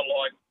leaguey, and I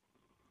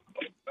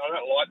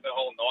don't like the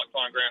whole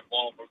nighttime grand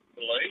final for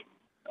the league.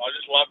 I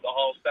just love the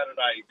whole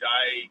Saturday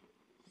day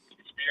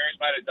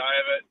experience. Made a day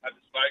of it. Had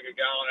the smoker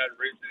going, had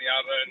ribs in the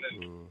oven and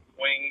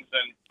wings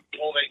and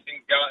all these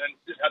things going, and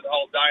just had the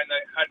whole day. And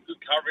they had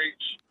good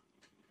coverage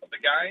of the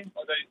game.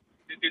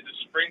 They did the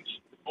sprint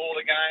before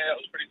the game. That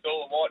was pretty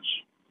cool to watch.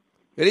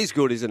 It is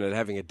good, isn't it,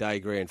 having a day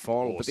grand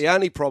final? But the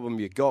only problem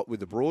you got with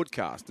the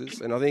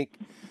broadcasters, and I think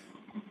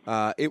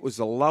it was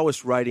the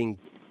lowest rating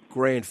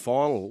grand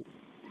final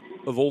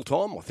of all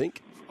time, I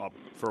think.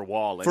 For a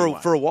while, anyway.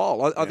 For a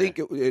while. I think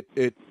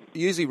it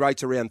usually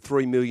rates around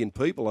 3 million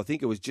people. I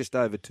think it was just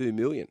over 2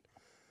 million.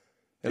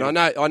 And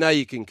I know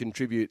you can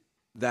contribute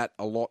that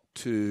a lot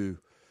to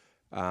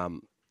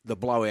the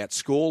blowout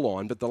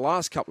scoreline, but the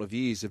last couple of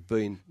years have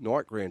been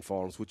night grand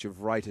finals, which have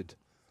rated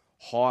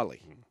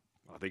highly.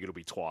 I think it'll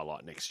be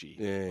twilight next year.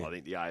 Yeah. I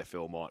think the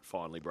AFL might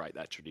finally break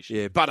that tradition.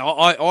 Yeah, but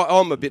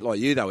I'm a bit like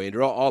you, though,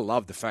 Andrew. I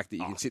love the fact that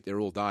you can sit there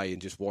all day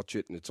and just watch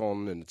it, and it's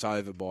on and it's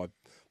over by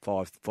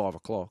 5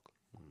 o'clock.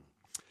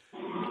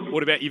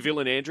 What about your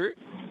villain, Andrew?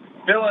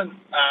 Villain,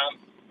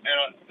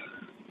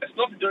 it's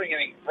not for doing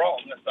anything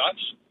wrong as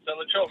such. So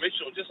Latrell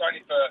Mitchell, just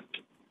only for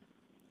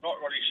not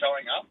really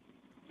showing up.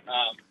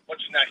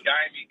 Watching that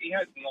game, he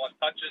had some nice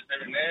touches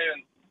there and there,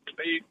 and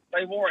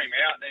they wore him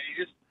out, and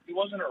he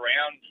wasn't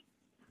around.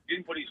 He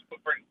didn't put his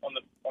footprint on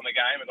the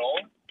game at all,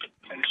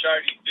 and it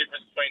showed his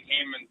difference between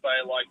him and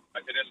say like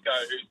a Tedesco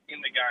who's in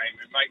the game,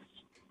 who makes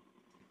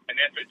an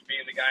effort to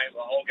be in the game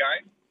the whole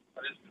game.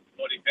 I just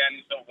thought he found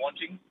himself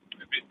wanting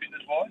a bit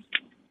fitness wise.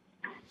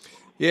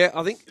 Yeah,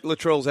 I think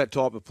Latrell's that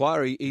type of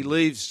player. He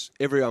leaves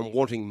everyone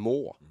wanting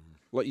more.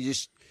 Like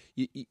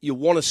you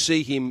want to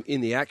see him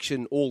in the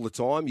action all the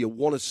time. You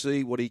want to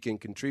see what he can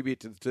contribute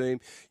to the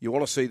team. You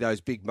want to see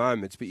those big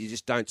moments, but you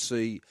just don't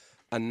see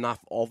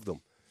enough of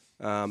them.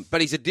 But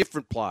he's a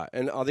different player,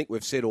 and I think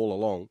we've said all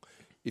along,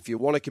 if you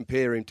want to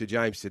compare him to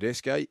James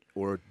Tedesco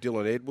or a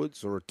Dylan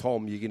Edwards or a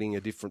Tom, you're getting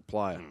a different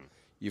player.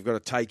 You've got to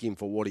take him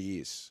for what he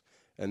is,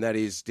 and that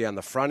is down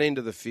the front end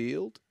of the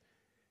field.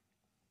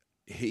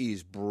 He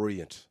is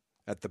brilliant.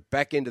 At the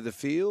back end of the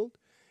field,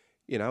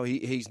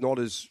 he's not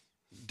as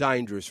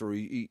dangerous, or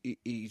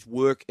his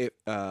work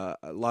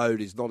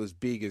load is not as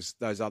big as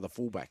those other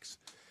fullbacks.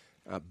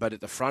 But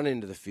at the front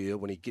end of the field,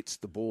 when he gets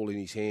the ball in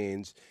his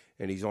hands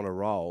and he's on a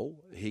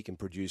roll, he can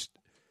produce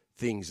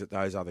things that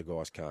those other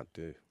guys can't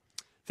do.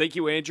 Thank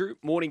you, Andrew.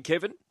 Morning,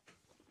 Kevin.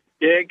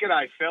 Yeah,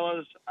 g'day,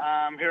 fellas.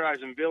 Heroes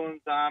and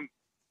villains.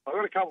 I've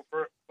got a couple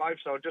for both,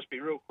 so I'll just be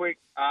real quick.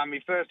 My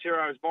first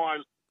hero is my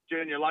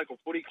junior local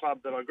footy club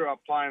that I grew up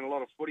playing a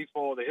lot of footy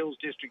for, the Hills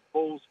District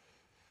Bulls.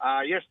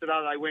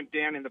 Yesterday they went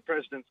down in the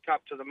President's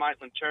Cup to the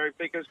Maitland Cherry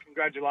Pickers.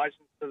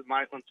 Congratulations to the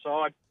Maitland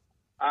side.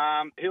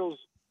 Hills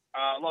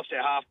lost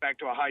their halfback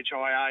to a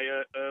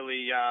HIA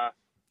early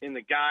in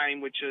the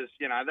game, which is,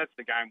 that's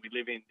the game we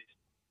live in this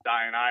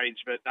day and age.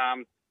 But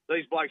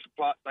these blokes,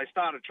 they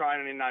started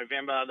training in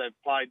November.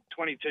 They've played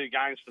 22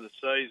 games for the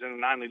season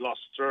and only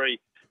lost 3.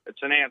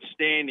 It's an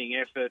outstanding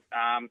effort.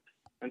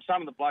 And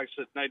some of the blokes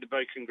that need to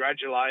be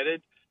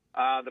congratulated,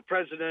 the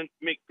president,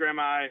 Mick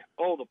Gremo,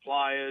 all the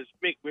players,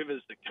 Mick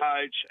Withers, the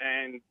coach,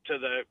 and to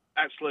the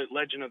absolute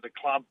legend of the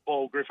club,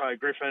 Paul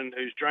Griffin,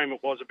 whose dream it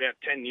was about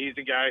 10 years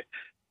ago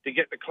to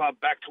get the club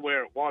back to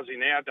where it was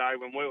in our day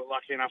when we were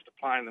lucky enough to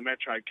play in the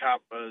Metro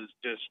Cup. Was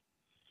just,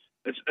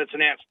 it's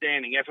an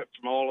outstanding effort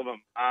from all of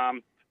them.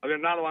 I've got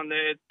another one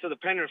there to the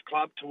Penrith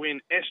Club to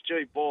win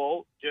SG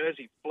Ball,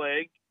 Jersey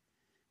Flag,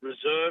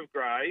 reserve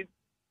grade,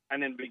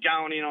 and then be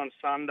going in on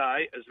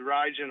Sunday as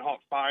raging hot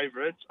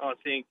favourites, I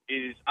think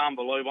is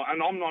unbelievable.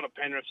 And I'm not a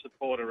Penrith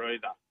supporter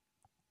either.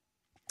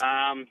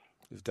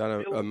 You've done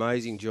an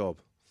amazing job.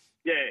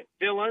 Yeah,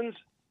 villains,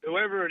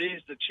 whoever it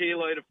is, the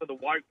cheerleader for the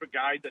Woke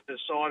Brigade that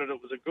decided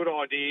it was a good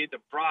idea to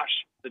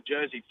brush the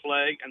Jersey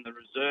Flag and the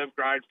reserve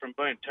grade from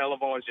being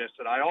televised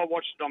yesterday. I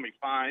watched it on my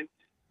phone.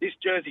 This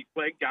Jersey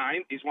Flag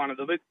game is one of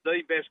the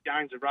best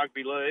games of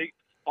rugby league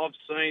I've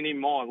seen in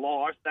my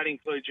life. That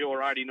includes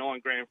your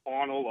 89 grand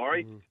final,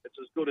 Laurie. It's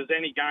as good as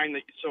any game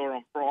that you saw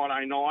on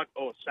Friday night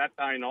or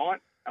Saturday night,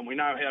 and we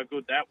know how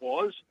good that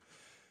was.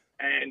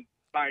 And,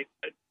 mate...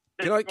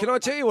 Can I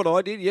tell you what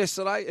I did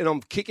yesterday, and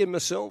I'm kicking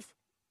myself?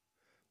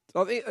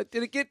 I think,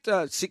 did it get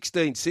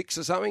 16-6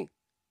 or something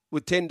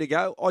with 10 to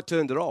go? I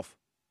turned it off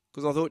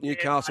because I thought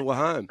Newcastle were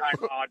home.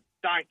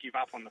 Don't give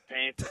up on the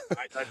Panthers,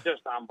 mate. They're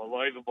just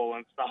unbelievable,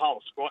 and it's the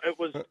whole squad. It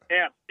was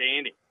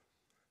outstanding.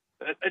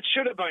 It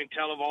should have been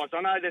televised.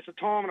 I know there's a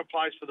time and a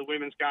place for the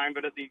women's game,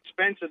 but at the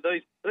expense of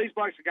these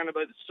blokes are going to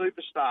be the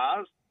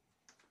superstars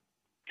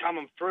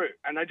coming through,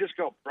 and they just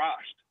got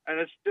brushed. And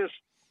it's just,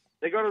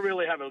 they've got to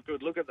really have a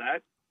good look at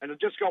that. And they've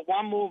just got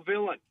one more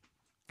villain.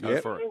 Go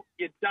for it.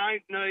 You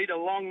don't need a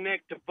long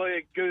neck to be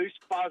a goose,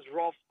 Buzz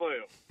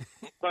Rothfield.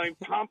 Been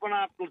pumping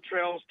up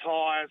Latrell's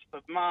tyres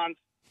for months.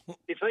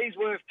 If he's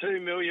worth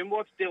 $2 million,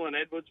 what's Dylan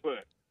Edwards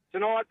worth?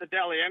 Tonight the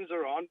Dally M's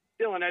are on.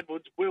 Dylan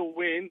Edwards will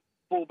win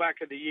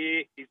fullback of the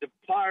year. He's the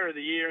player of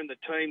the year in the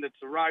team that's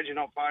the raging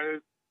hot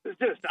favourite. It's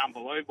just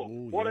unbelievable.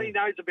 What he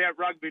knows about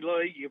rugby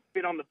league, you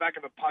fit on the back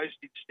of a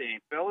postage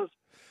stamp, fellas.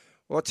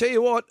 Well, I'll tell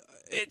you what,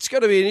 it's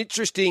going to be an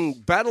interesting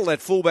battle,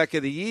 that fullback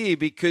of the year,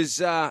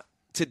 because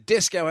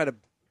Tedesco had a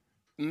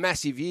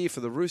massive year for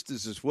the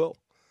Roosters as well.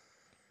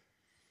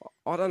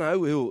 I don't know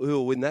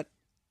who'll win that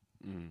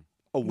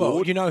award.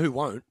 Well, you know who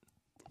won't?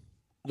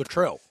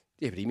 Latrell.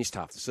 Yeah, but he missed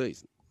half the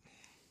season.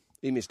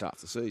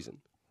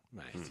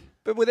 Mate.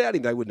 But without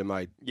him, they wouldn't have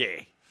made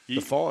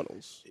the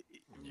finals. Yeah.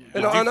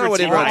 And I know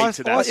what everyone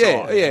to that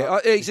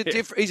side.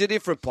 He's a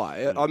different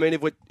player. I mean,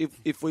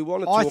 if we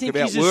want to I talk think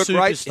about he's a work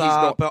rate, he's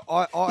not. But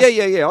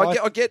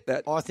I get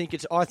that. I think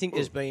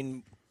there's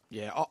been,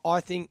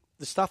 I think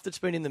the stuff that's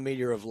been in the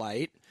media of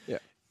late. Yeah,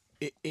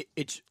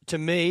 it's to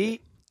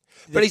me.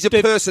 But he's a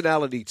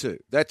personality too.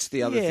 That's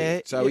the other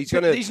thing. So he's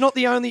going to. He's not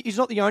the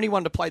only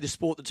one to play the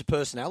sport that's a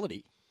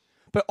personality.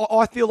 But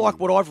I feel like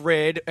what I've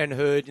read and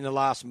heard in the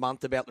last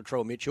month about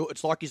Latrell Mitchell,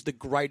 it's like he's the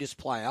greatest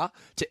player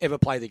to ever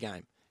play the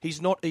game.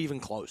 He's not even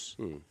close.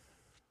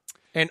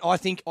 And I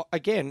think,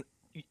 again,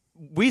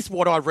 with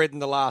what I've read in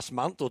the last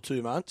month or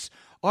 2 months,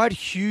 I had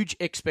huge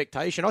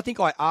expectation. I think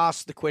I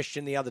asked the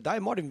question the other day,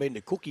 it might have been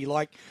to Cookie,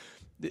 like,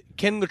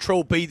 can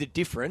Latrell be the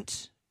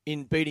difference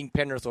in beating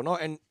Penrith or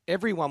not? And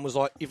everyone was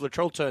like, if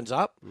Latrell turns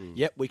up,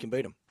 yep, we can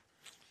beat him.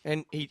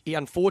 And he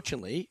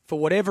unfortunately, for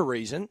whatever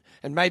reason,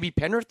 and maybe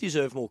Penrith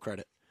deserve more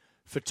credit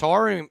for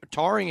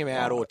tiring him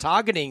out or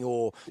targeting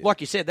or, like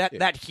you said,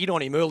 that hit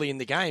on him early in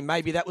the game,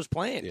 maybe that was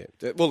planned.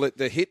 Yeah. Well,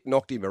 the hit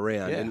knocked him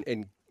around,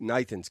 and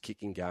Nathan's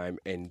kicking game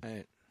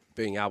and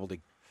being able to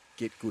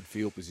get good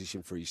field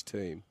position for his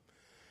team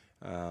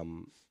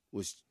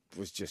was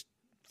just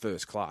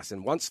first class.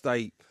 And once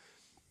they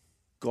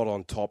got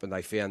on top and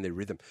they found their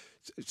rhythm.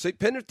 See,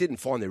 Penrith didn't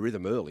find their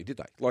rhythm early, did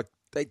they? Like,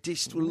 they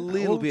just were a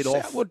little bit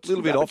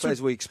off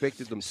as we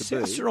expected them to be.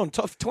 Souths are on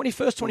top,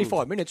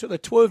 25 minutes, they're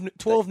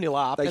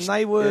 12-0 up, and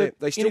they were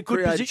they still in a good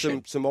created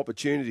position. some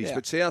opportunities. Yeah.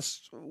 But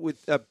South,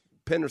 with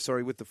Penrith,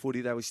 with the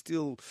footy, they were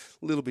still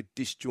a little bit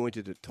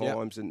disjointed at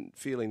times and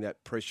feeling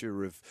that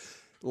pressure of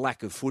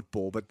lack of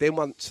football. But then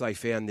once they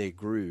found their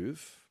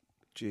groove,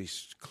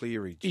 geez,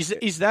 Cleary.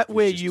 Is that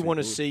where you want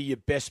to see your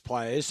best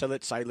players? So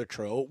let's say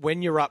Latrell,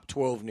 when you're up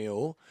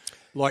 12-0,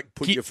 like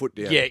put your foot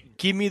down. Yeah,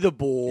 give me the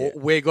ball.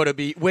 Yeah. We're got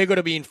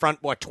to be in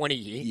front by 20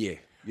 here.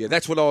 Yeah.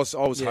 That's what I was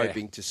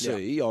hoping to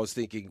see. Yeah. I was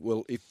thinking,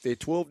 well, if they're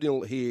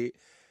 12-0 here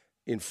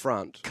in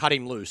front, cut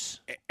him loose,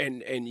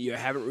 and you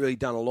haven't really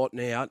done a lot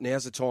now.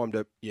 Now's the time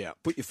to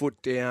put your foot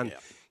down. Yeah.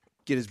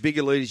 Get as big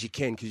a lead as you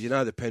can because you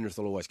know the Penrith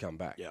will always come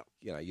back.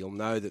 Yeah. You'll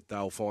know that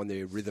they'll find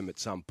their rhythm at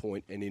some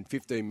point, and in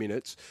 15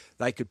 minutes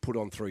they could put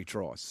on 3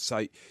 tries.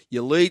 So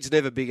your lead's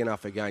never big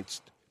enough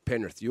against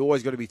Penrith. You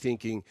always got to be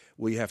thinking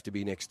we have to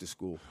be next to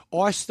score.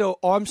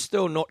 I'm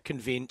still not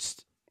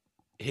convinced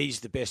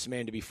he's the best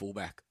man to be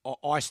fullback.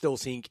 I still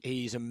think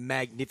he's a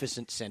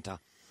magnificent centre,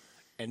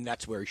 and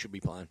that's where he should be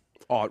playing.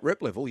 Oh, at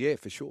rep level, yeah,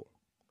 for sure.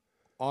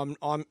 I'm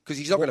because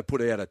he's not going to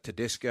put out a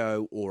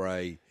Tedesco or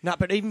a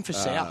but even for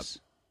South.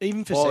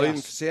 Even for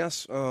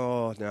South?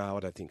 Oh, no, I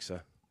don't think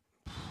so.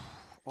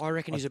 I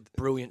reckon he's a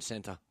brilliant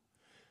centre.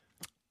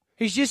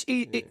 He's just,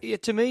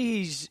 to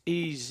me,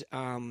 he's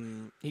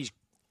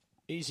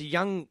a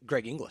young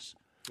Greg Inglis.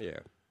 Yeah.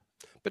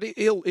 But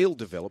he'll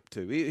develop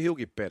too. He'll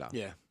get better.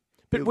 Yeah.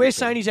 But we're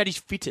saying he's at his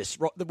fittest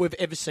that we've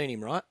ever seen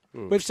him, right?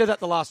 We've said that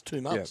the last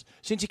 2 months. Yeah.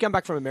 Since he came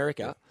back from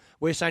America,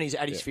 we're saying he's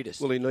at his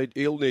fittest. Well,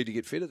 he'll need to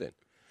get fitter then.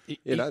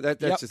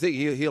 That's the thing.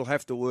 He'll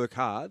have to work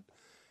hard,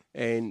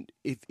 and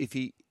if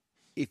he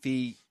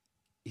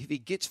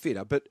gets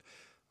fitter, but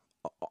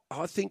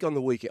I think on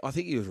the weekend, I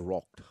think he was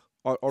rocked.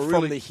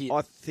 From the hit.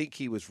 I think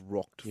he was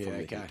rocked from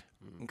the hit.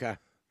 Okay.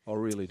 I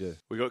really do.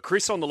 We got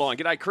Chris on the line.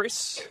 G'day,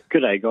 Chris.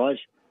 G'day, guys.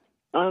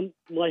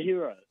 My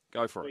hero.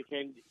 Go for it.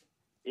 Weekend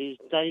is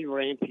Dane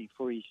Rampy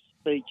for his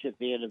speech at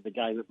the end of the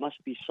game. It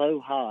must be so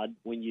hard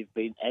when you've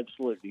been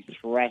absolutely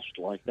thrashed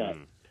like that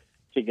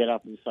to get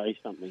up and say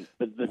something.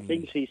 But the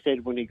things he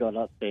said when he got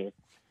up there,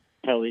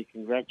 how he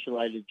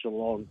congratulated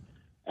Geelong,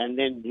 and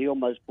then he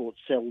almost brought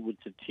Selwood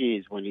to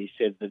tears when he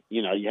said that,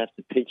 you have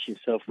to pinch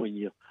yourself when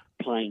you're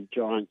playing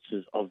giants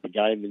of the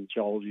game, and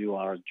Joel, you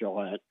are a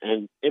giant.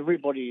 And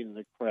everybody in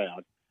the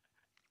crowd,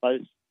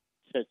 both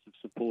sets of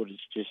supporters,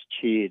 just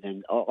cheered.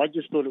 And I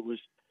just thought it was,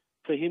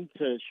 for him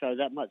to show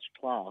that much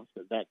class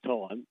at that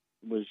time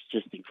was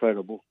just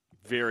incredible.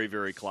 Very,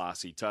 very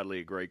classy. Totally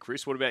agree.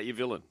 Chris, what about your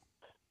villain?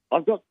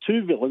 I've got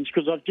 2 villains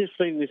because I've just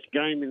seen this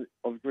game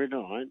of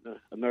gridiron,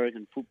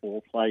 American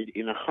football, played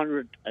in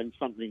 100 and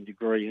something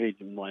degree heat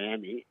in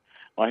Miami.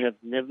 I have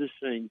never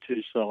seen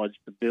 2 sides,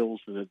 the Bills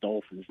and the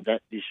Dolphins,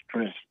 that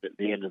distressed at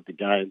the end of the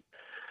game.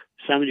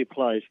 So many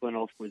players went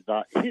off with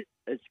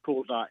it's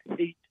called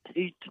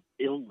heat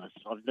illness.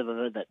 I've never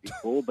heard that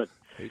before, but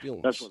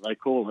that's what they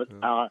call it.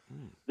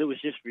 It was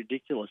just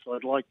ridiculous.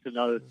 I'd like to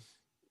know,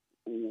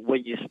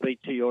 when you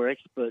speak to your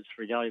experts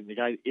regarding the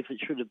game, if it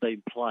should have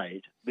been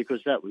played,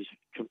 because that was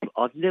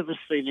I've never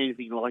seen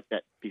anything like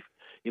that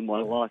in my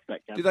life,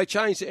 that game. Did they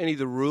change any of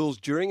the rules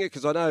during it?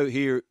 Because I know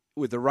here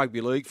with the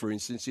rugby league, for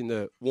instance, in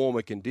the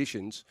warmer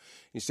conditions,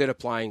 instead of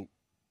playing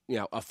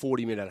a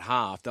 40-minute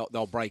half,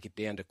 they'll break it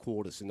down to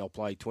quarters and they'll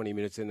play 20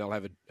 minutes and they'll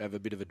have a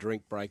bit of a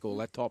drink break, all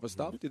that type of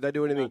stuff. Did they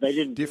do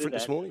anything different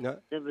this morning? No?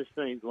 Never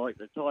seen, like,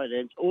 the tight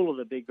ends. All of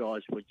the big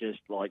guys were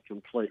just, like,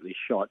 completely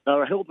shot. They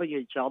were helping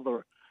each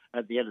other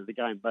at the end of the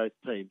game, both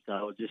teams. They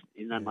were just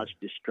in that much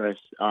distress.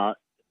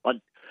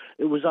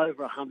 It was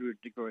over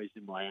 100 degrees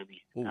in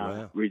Miami. Oh,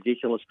 wow.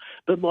 Ridiculous.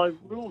 But my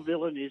real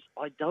villain is,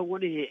 I don't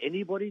want to hear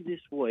anybody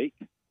this week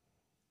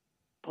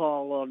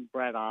pile on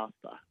Brad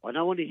Arthur. I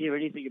don't want to hear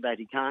anything about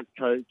he can't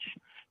coach.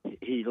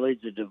 He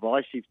leads a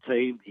divisive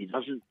team. He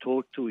doesn't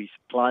talk to his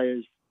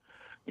players.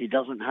 He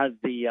doesn't have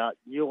the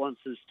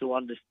nuances to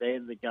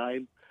understand the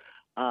game.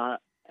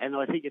 And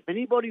I think if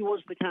anybody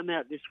was to come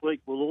out this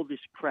week with all this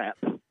crap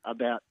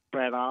about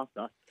Brad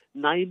Arthur,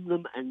 name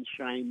them and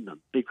shame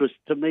them, because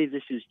to me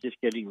this is just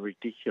getting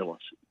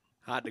ridiculous.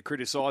 Hard to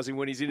criticise him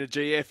when he's in a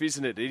GF,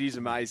 isn't it? It is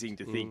amazing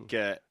to think,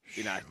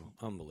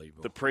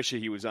 Unbelievable. the pressure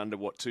he was under,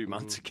 2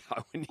 months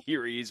ago, and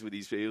here he is with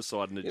his field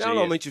side in the GF. You know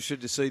what I'm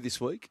interested to see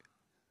this week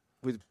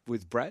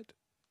with Brad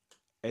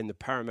and the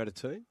Parramatta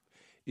team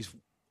is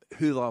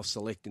who they'll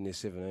select in their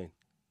 17.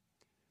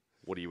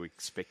 What are you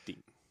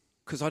expecting?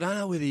 Because I don't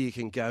know whether you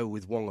can go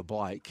with Wonga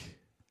Blake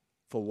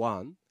for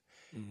one,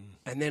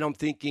 and then I'm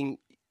thinking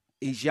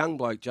his young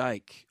bloke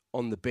Jake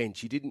on the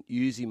bench, you didn't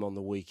use him on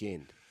the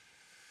weekend.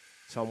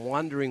 So I'm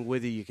wondering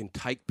whether you can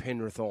take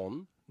Penrith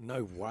on.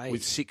 No way.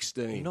 With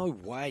 16. No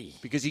way.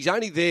 Because he's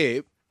only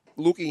there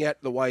looking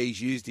at the way he's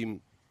used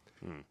him.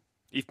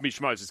 If Mitch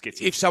Moses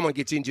gets injured. If someone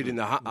gets injured in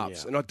the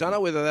ups. Yeah. And I don't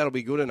know whether that'll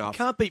be good enough.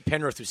 Can't beat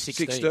Penrith with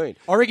 16. 16.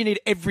 I reckon you need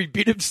every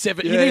bit of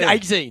 7. Yeah, you need yeah.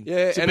 18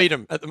 to beat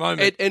him at the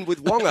moment. And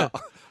with Wonga,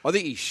 I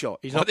think he's shot.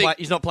 He's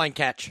not playing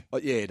catch. I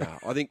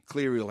think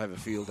Cleary will have a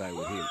field day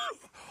with him.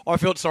 I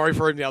felt sorry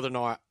for him the other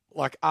night.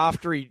 Like,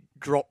 after he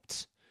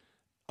dropped,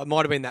 it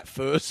might have been that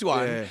first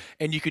one,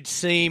 and you could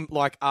see him,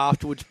 like,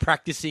 afterwards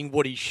practicing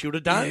what he should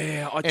have done.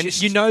 Yeah,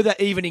 you know that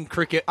even in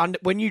cricket,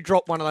 when you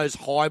drop one of those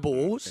high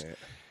balls,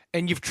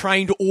 and you've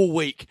trained all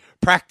week,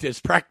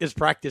 practice,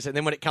 and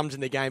then when it comes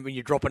in the game and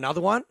you drop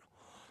another one,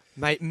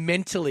 mate,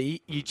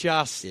 mentally, you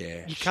just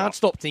you can't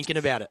stop thinking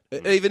about it.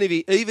 Even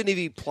if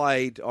he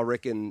played, I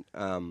reckon,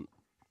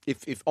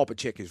 if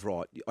Opacek is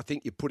right, I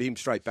think you put him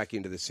straight back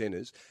into the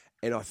centres.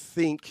 And I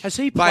think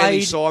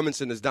Bailey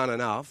Simonson has done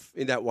enough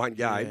in that one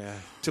game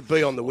to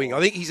be on the wing. I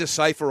think he's a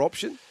safer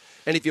option.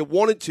 And if you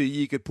wanted to,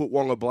 you could put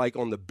Wonga Blake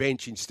on the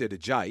bench instead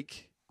of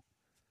Jake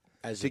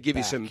to give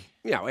you some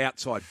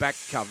outside back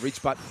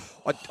coverage. But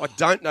I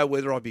don't know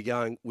whether I'd be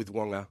going with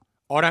Wonga.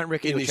 I don't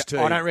reckon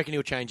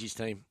he'll change his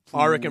team.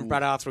 I reckon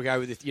Brad Arthur will go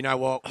with this. You know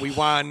what? We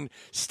won.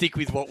 Stick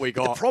with what we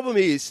got. The problem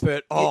is,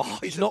 but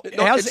he's not.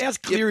 How's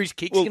Cleary's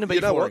kicks going to be?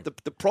 You know for what? him?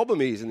 The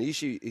problem is, and the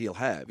issue he'll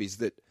have is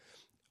that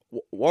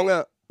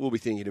Wonga will be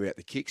thinking about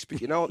the kicks, but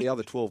you know what the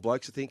other 12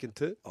 blokes are thinking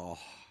too?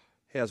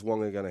 How's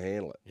Wonga going to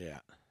handle it? Yeah.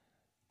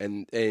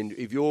 And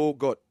if you've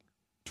got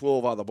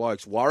 12 other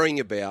blokes worrying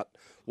about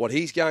what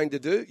he's going to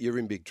do, you're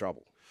in big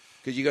trouble.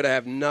 Because you've got to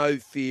have no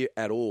fear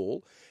at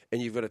all,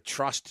 and you've got to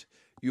trust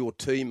your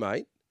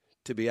teammate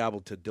to be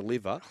able to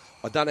deliver.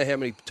 I don't know how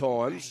many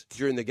times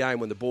during the game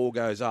when the ball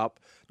goes up,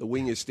 the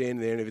winger's standing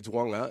there, and if it's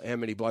Wonga, how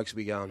many blokes will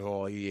be going,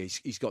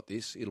 he's got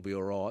this, it'll be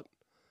all right.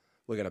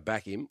 We're going to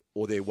back him,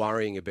 or they're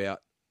worrying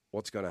about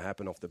what's going to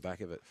happen off the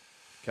back of it.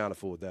 Can't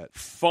afford that.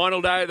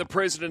 Final day of the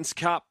President's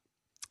Cup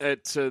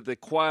at the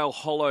Quail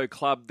Hollow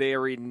Club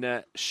there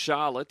in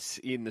Charlotte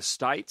in the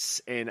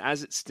States. And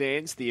as it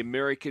stands, the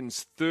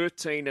Americans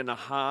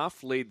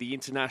 13.5 lead the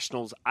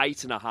Internationals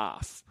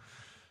 8.5.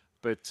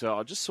 But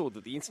I just saw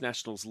that the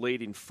Internationals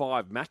lead in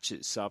 5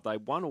 matches. So if they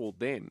won all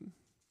them...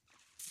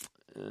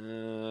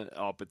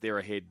 but they're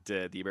ahead.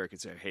 The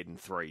Americans are ahead in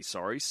 3,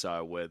 sorry.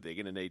 So they're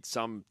going to need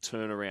some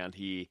turnaround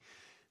here,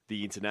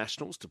 the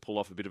Internationals, to pull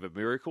off a bit of a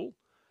miracle.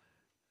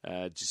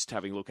 Just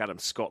having a look, Adam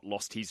Scott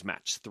lost his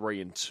match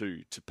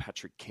 3-2 to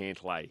Patrick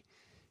Cantlay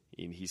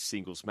in his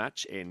singles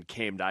match, and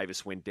Cam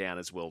Davis went down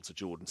as well to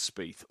Jordan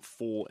Spieth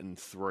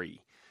 4-3.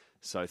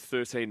 So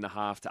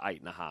 13.5 to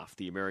 8.5.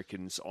 The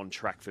Americans on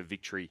track for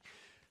victory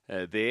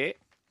there.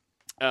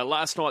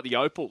 Last night, the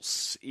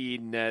Opals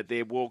in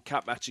their World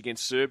Cup match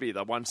against Serbia,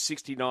 they won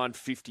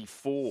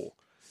 69-54.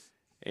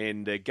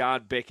 And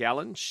guard Beck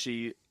Allen,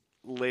 she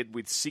led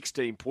with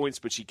 16 points,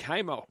 but she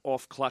came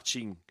off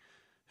clutching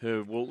her,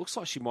 it looks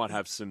like she might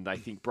have some, they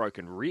think,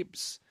 broken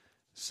ribs.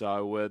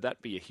 So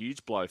that'd be a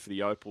huge blow for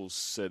the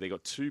Opals. They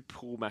got 2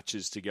 pool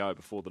matches to go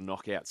before the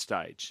knockout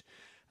stage.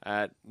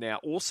 Now,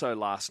 also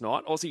last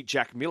night, Aussie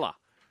Jack Miller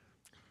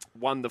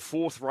won the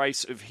 4th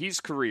race of his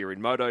career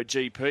in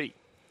MotoGP.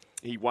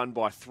 He won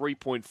by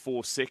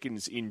 3.4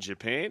 seconds in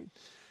Japan.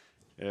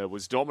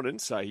 Was dominant,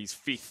 so he's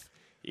 5th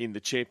in the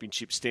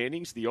championship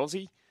standings, the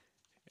Aussie.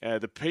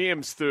 The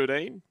PM's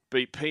 13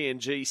 beat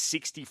PNG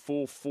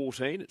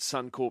 64-14 at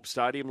Suncorp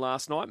Stadium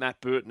last night.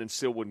 Matt Burton and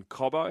Selwyn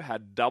Cobbo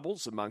had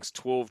doubles amongst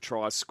 12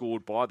 tries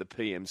scored by the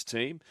PM's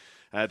team.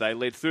 They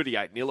led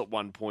 38-0 at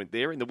one point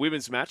there. In the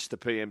women's match, the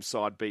PM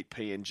side beat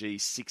PNG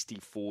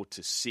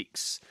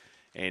 64-6.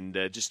 And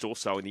just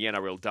also in the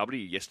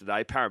NRLW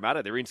yesterday,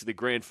 Parramatta, they're into the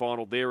grand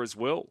final there as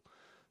well.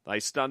 They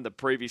stunned the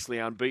previously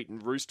unbeaten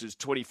Roosters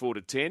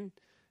 24-10.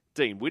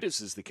 Dean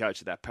Witters is the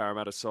coach of that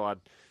Parramatta side,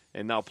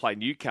 and they'll play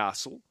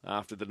Newcastle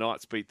after the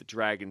Knights beat the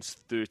Dragons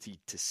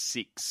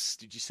 30-6.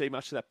 Did you see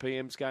much of that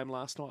PM's game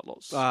last night,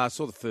 Lots? I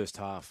saw the first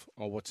half.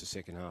 I watched the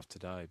second half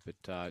today.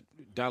 But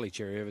Daly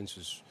Cherry Evans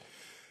was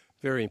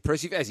very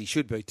impressive, as he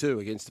should be too,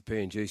 against the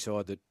PNG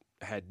side that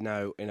had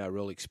no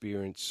NRL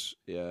experience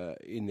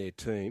in their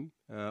team.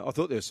 I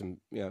thought there was some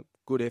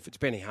good efforts.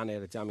 Benny Hunt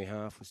out of dummy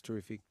half was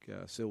terrific.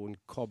 Selwyn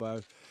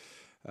Cobbo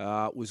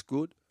was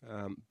good.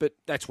 But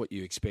that's what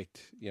you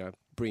expect,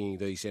 bringing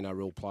these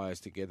NRL players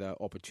together,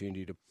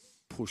 opportunity to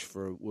push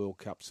for a World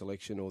Cup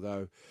selection,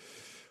 although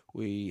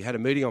we had a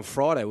meeting on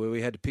Friday where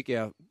we had to pick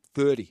our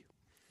 30,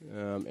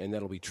 and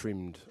that'll be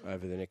trimmed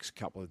over the next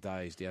couple of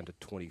days down to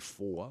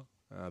 24.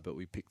 but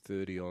we picked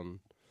 30 on,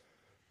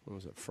 what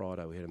was it,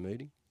 Friday we had a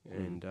meeting.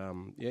 And,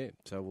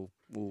 so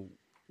we'll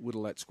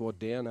whittle that squad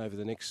down over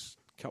the next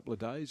couple of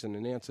days and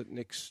announce it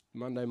next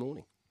Monday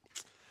morning.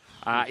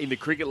 In the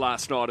cricket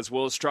last night as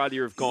well,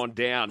 Australia have gone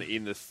down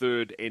in the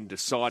third and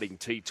deciding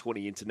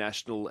T20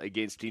 international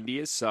against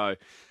India. So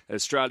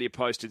Australia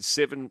posted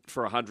 7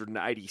 for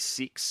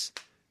 186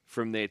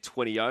 from their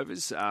 20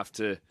 overs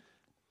after,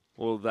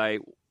 they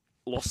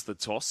lost the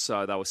toss,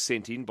 so they were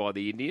sent in by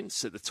the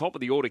Indians. At the top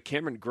of the order,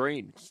 Cameron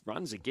Green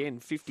runs again,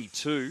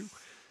 52.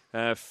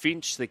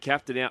 Finch, the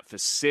captain, out for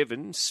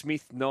 7.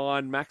 Smith,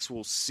 9.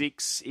 Maxwell,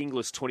 6.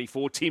 Inglis,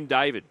 24. Tim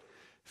David,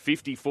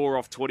 54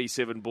 off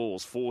 27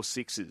 balls, 4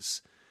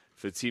 sixes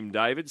for Tim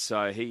David.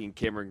 So he and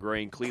Cameron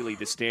Green clearly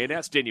the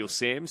standouts. Daniel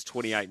Sams,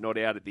 28 not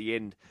out at the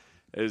end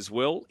as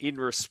well. In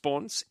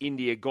response,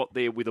 India got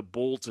there with a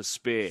ball to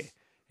spare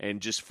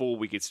and just 4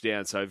 wickets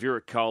down. So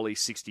Virat Kohli,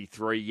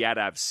 63,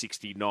 Yadav,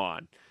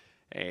 69.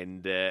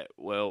 And,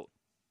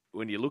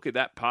 when you look at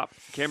that, pup,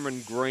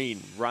 Cameron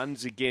Green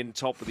runs again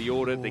top of the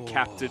order. The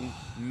captain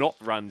not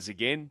runs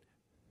again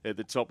at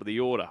the top of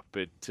the order.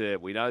 But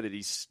we know that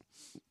he's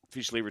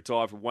officially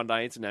retired from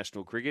one-day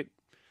international cricket.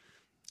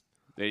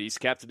 He's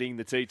captaining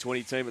the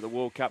T20 team at the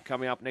World Cup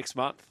coming up next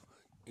month.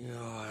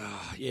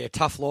 Yeah,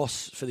 tough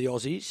loss for the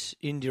Aussies.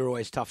 India are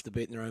always tough to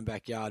beat in their own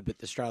backyard, but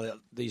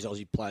these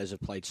Aussie players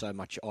have played so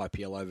much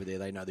IPL over there,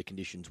 they know the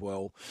conditions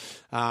well.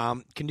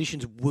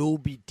 Conditions will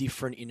be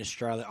different in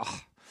Australia.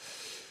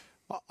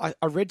 I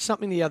read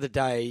something the other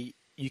day,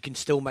 you can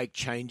still make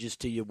changes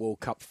to your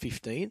World Cup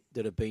 15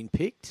 that have been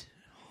picked.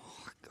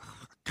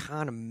 I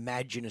can't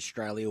imagine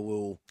Australia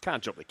will...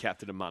 Can't drop the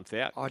captain a month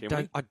out, I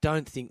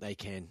don't think they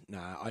can.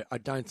 No, I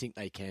don't think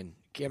they can.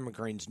 Cameron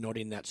Green's not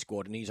in that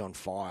squad, and he's on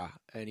fire,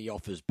 and he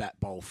offers bat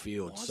bowl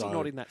field. Why is he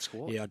not in that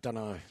squad? Yeah, I don't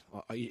know.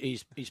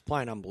 He's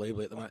playing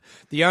unbelievably at the moment.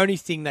 The only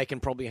thing they can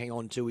probably hang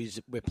on to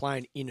is we're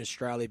playing in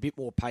Australia, a bit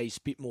more pace,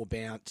 a bit more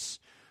bounce.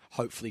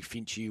 Hopefully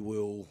Finchy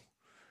will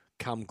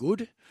come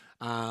good.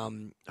 I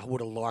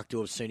would have liked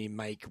to have seen him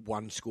make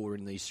one score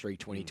in these 3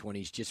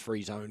 2020s just for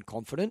his own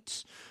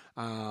confidence.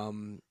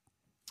 And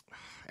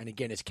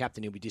again, as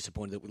captain, he'll be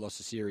disappointed that we lost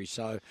the series.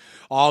 So,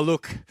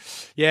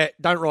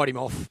 don't write him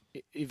off.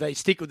 If they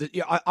stick with it,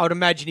 I would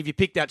imagine if you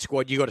pick that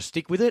squad, you got to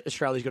stick with it.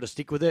 Australia's got to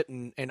stick with it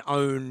and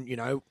own.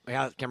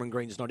 How Cameron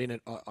Green's not in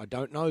it, I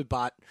don't know.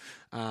 But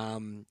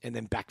and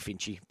then back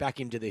Finchy, back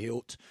him to the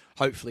hilt.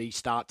 Hopefully, he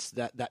starts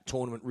that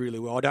tournament really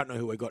well. I don't know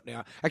who we got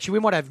now. Actually, we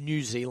might have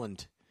New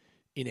Zealand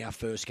in our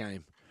first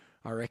game.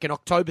 I reckon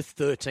October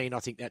 13. I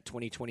think that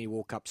 2020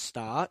 World Cup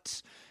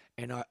starts.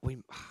 And we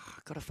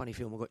got a funny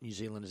feeling we've got New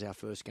Zealand as our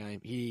first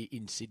game here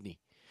in Sydney.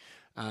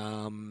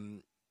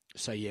 We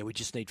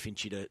just need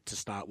Finchy to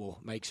start well,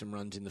 make some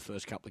runs in the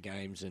first couple of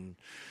games, and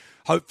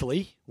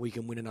hopefully we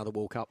can win another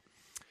World Cup.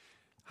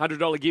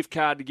 $100 gift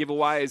card to give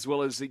away, as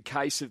well as a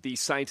case of the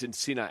Saint and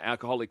Sinner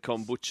alcoholic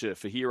kombucha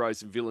for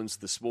Heroes and Villains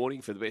this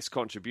morning for the best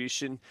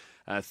contribution.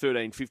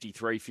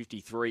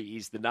 135353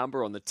 is the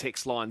number on the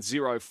text line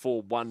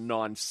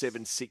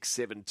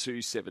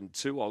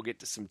 0419767272. I'll get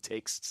to some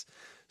texts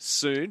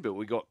soon, but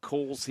we got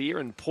calls here.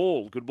 And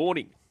Paul, good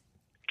morning.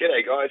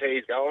 G'day, guys. How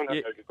you going? Hope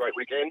you had a great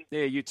weekend.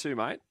 Yeah, you too,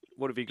 mate.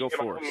 What have you got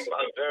for us?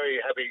 I'm very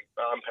happy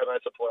Pamo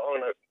support.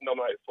 I'm going to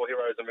nominate for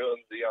Heroes and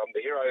Villains. The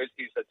Heroes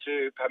is the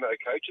 2 Pamo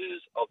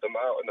coaches of the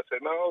male and the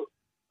female.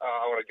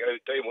 I want to go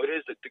Dean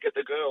Witters to get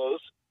the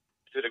girls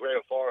to the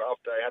grand final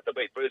after they had to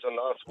beat Brisbane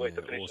last week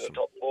to finish in the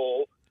top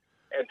 4.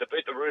 And to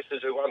beat the Roosters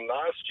who won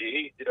last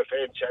year, did a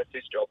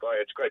fantastic job.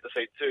 It's great to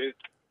see 2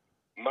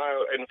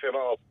 male and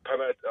female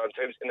Pamo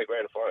teams in the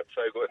grand final. It's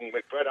so good. And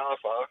with Brett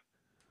Arthur,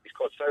 he's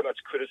got so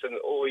much criticism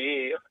all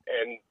year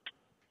and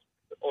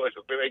always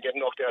get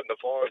knocked out in the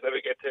finals,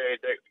 never get there.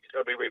 He's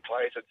got to be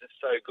replaced. It's just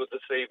so good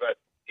to see. But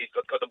he's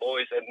got the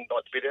boys and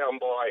not to be down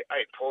by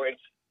 8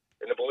 points,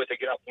 and the boys to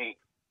get up, and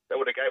they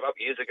would have gave up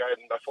years ago,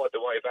 and they fight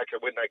their way back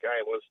and win that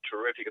game. Was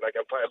terrific, and they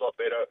can play a lot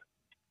better.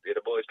 Yeah,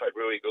 the boys played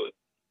really good.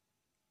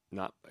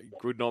 No,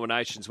 good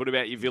nominations. What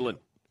about your villain?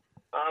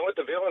 With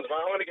the villains,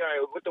 mate, I want to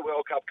go with the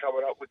World Cup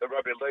coming up with the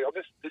rugby league. I'm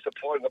just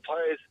disappointed. The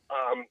players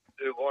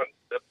who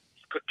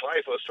could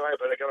play for Australia,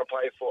 but they're going to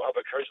play for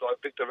other countries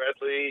like Victor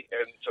Radley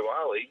and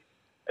Sawali.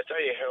 It's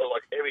only held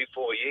like every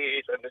 4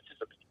 years, and it's just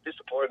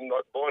disappointing.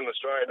 Like born in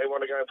Australia, and they want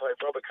to go and play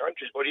for other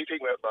countries. What do you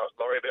think,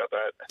 Laurie, about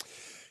that?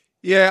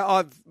 Yeah,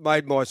 I've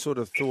made my sort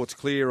of thoughts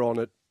clear on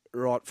it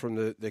right from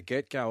the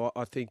get-go.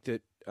 I think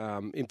that,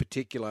 in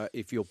particular,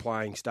 if you're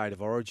playing State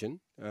of Origin,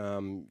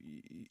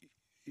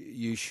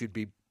 you should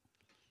be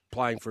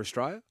playing for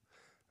Australia.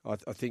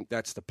 I think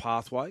that's the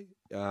pathway.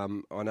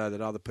 I know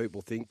that other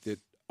people think that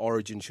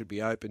Origin should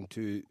be open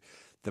to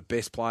the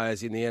best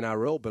players in the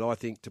NRL, but I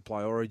think to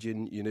play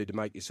Origin, you need to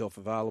make yourself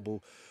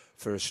available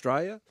for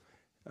Australia.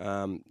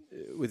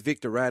 With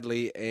Victor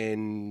Radley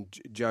and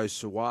Joe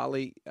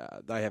Sawali,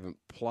 they haven't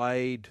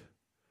played.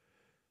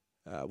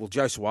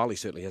 Joe Sawali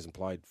certainly hasn't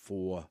played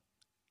for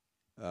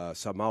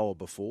Samoa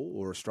before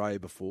or Australia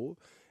before,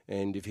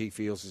 and if he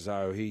feels as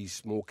though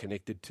he's more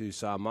connected to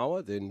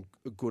Samoa, then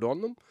good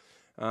on them.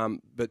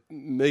 But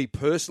me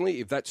personally,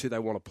 if that's who they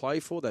want to play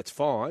for, that's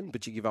fine.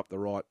 But you give up the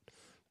right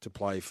to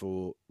play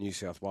for New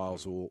South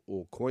Wales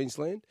or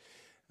Queensland.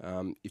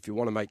 If you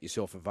want to make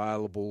yourself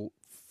available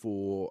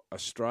for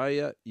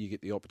Australia, you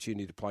get the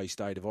opportunity to play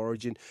State of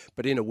Origin.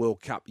 But in a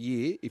World Cup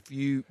year, if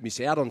you miss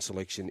out on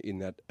selection in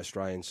that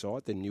Australian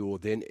side, then you're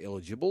then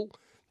eligible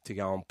to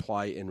go and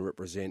play and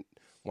represent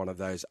one of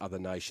those other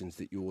nations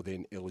that you're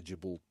then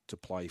eligible to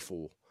play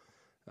for.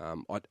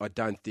 I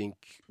don't think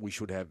we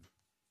should have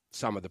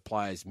some of the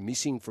players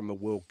missing from a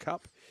World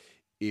Cup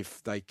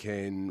if they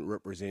can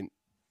represent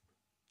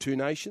two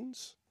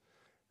nations.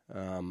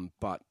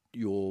 But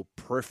your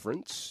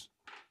preference,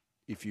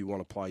 if you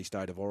want to play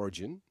State of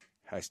Origin,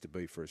 has to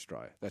be for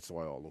Australia. That's the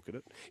way I look at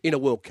it in a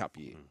World Cup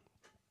year.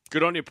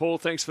 Good on you, Paul.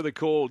 Thanks for the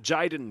call.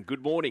 Jaden,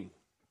 good morning.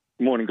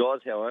 Morning, guys.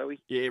 How are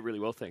we? Yeah, really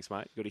well, thanks,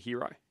 mate. Got a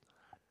hero?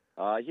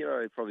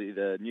 Hero, probably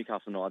the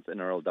Newcastle Knights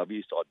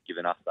NRLW side,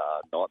 giving us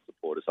Knight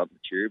supporters something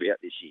to cheer about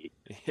this year.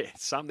 Yeah,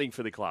 something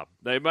for the club.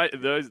 They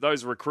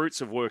those recruits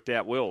have worked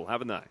out well,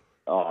 haven't they?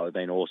 Oh, they've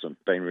been awesome.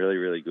 Been really,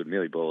 really good.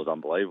 Millie Ball is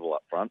unbelievable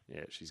up front.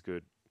 Yeah, she's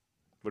good.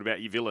 What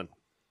about your villain?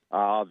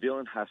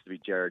 Villain has to be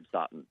Jared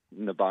Sutton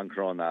in the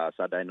bunker on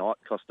Saturday night,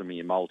 costing me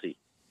a multi.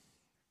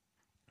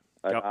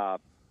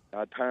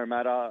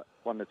 Parramatta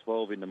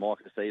 1-12 into Mike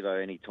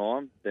Acevo any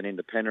time, then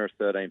into Penrith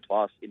 13+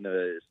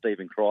 into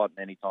Stephen Crichton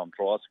anytime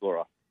try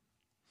scorer.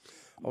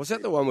 Was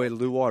that the one where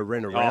Luai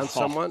ran around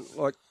someone?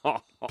 Like,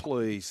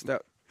 please,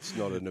 that's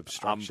not an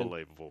obstruction.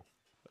 Unbelievable.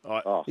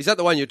 Is that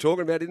the one you're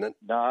talking about, isn't it?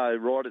 No,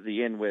 right at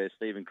the end where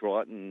Stephen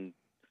Crichton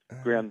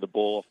ground the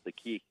ball off the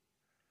kick.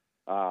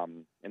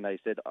 And they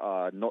said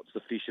not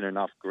sufficient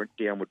enough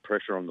downward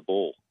pressure on the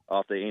ball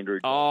after Andrew.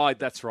 Oh,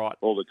 that's right.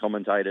 All the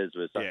commentators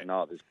were saying,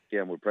 "No, there's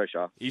downward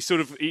pressure." He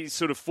sort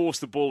of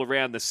forced the ball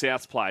around the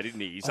South's play,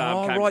 didn't he? His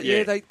arm came, right.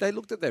 Yeah, they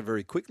looked at that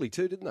very quickly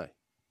too, didn't they?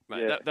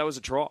 Mate, that was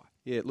a try.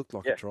 Yeah, it looked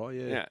like a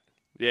try.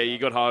 Yeah, you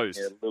got hosed,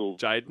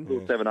 Jaden.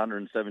 Little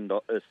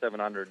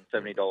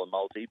 $770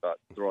 multi, but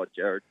it's all right,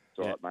 Jared. It's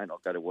all right, mate.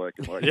 I'll go to work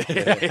and work.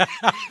 Yeah,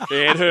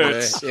 it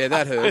hurts. Yeah,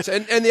 that hurts.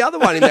 And the other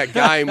one in that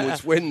game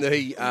was when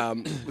the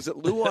was it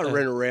Luai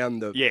ran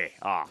around the mate,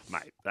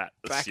 that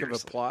back seriously.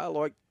 of a player.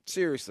 Like,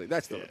 seriously,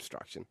 that's not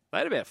obstruction. They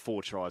had about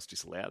 4 tries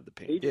disallowed. The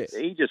Panthers.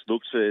 He just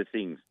looks for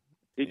things.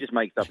 He just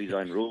makes up his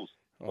own rules.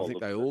 I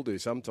think they all do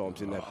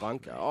sometimes in that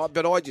bunker.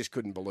 But I just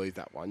couldn't believe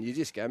that one. You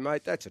just go,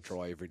 mate, that's a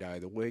try every day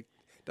of the week.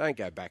 Don't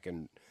go back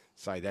and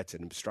say that's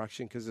an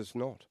obstruction, because it's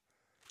not.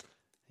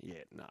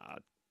 Yeah, nah.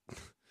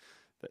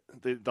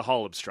 The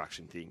whole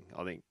obstruction thing,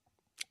 I think.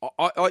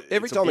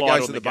 Every time it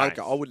goes to the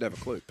bunker, I wouldn't have a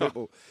clue.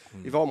 People,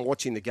 if I'm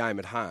watching the game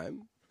at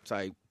home,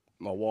 say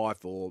my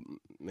wife or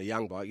my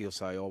young bloke, he'll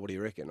say, "Oh, what do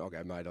you reckon?" I'll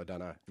go, "Mate, I don't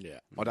know.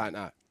 Yeah, I don't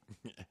know."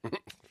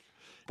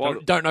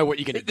 Don't know what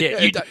you're going to get.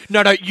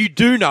 You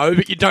do know,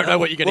 but you don't know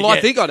what you're going to get. Well,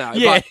 I think I know,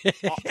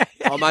 but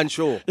I'm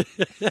unsure.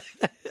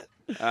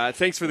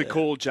 Thanks for the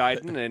call,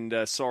 Jaden,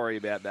 and sorry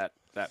about that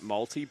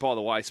multi. By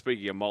the way,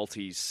 speaking of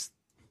multis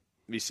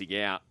missing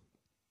out,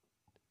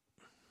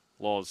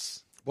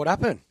 Loz. What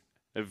happened?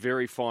 A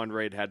very fine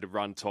red had to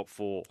run top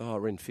 4. Oh,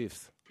 ran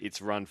 5th. It's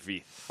run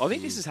 5th. I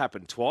think this has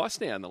happened twice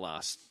now in the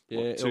last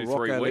 2-3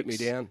 Rocco weeks. let me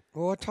down.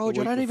 Well, I told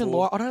you, I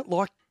don't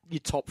like your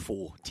top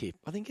 4 tip.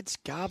 I think it's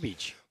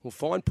garbage. Well,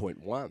 fine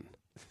point 1.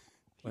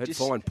 I had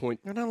fine point.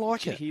 I don't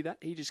like Did it. you hear that?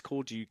 He just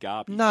called you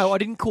garbage. No, I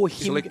didn't call him.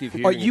 Selective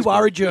hearing. You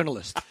are a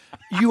journalist.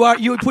 You are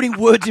putting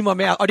words in my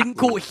mouth. I didn't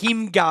call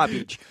him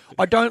garbage.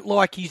 I don't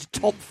like his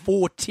top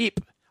 4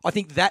 tip. I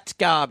think that's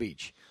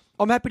garbage.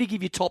 I'm happy to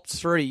give you top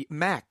 3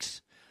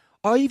 max.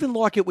 I even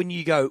like it when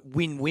you go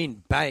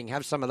win-win, bang,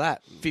 have some of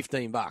that,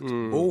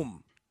 $15,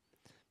 boom.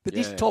 But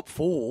this top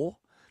 4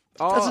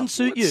 doesn't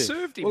suit you. It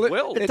served him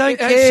well. I don't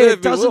care.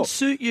 It doesn't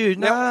suit you.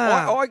 Now,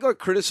 Nah. I got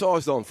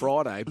criticised on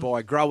Friday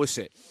by Grower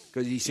Set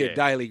because he said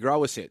Daily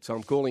Grower Set, so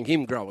I'm calling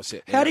him Grower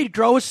Set. How did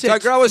Grower Set So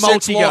Grower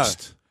Set's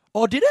lost.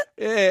 Oh, did it?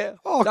 Yeah.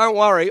 Oh, don't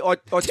worry. I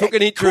took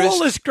an interest.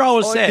 Call us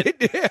Grower Set.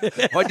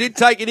 I did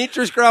take an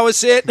interest, Grower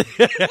Set.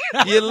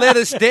 You let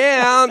us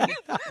down.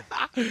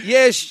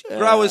 Yes,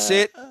 Grower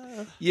Set.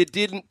 You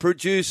didn't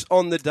produce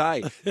on the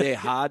day. They're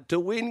hard to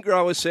win,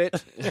 Grower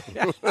Set.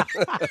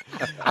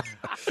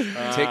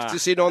 Text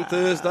us in on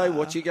Thursday.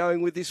 What you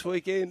going with this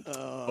weekend?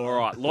 All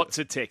right, lots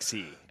of texts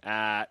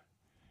here.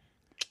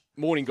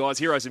 Morning, guys.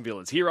 Heroes and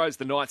villains. Heroes,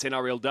 the Knights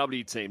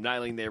NRLW team,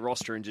 nailing their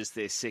roster in just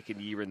their second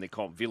year in the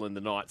comp. Villain,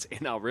 the Knights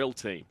NRL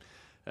team.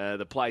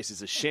 The place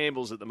is a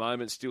shambles at the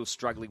moment, still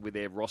struggling with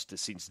their roster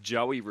since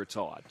Joey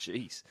retired.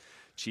 Jeez.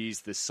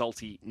 Cheers, the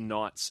salty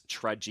Knights,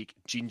 tragic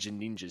Ginger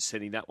Ninjas,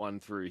 sending that one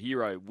through.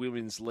 Hero,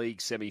 Women's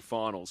League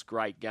semi-finals,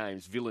 great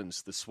games.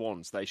 Villains, the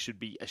Swans. They should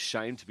be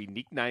ashamed to be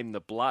nicknamed the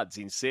Bloods.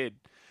 Instead,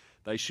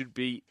 they should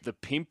be the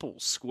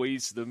Pimples.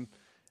 Squeeze them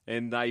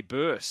and they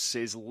burst,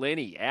 says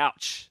Lenny.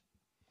 Ouch.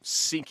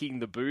 Sinking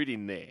the boot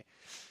in there.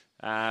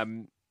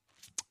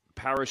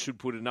 Para should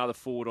put another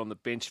forward on the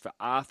bench for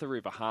Arthur.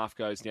 If a half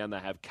goes down, they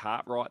have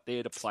Cartwright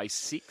there to play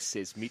 6,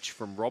 says Mitch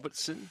from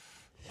Robertson.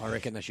 I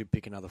reckon they should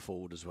pick another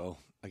forward as well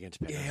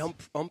against Penrith. Yeah,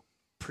 I'm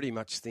pretty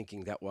much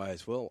thinking that way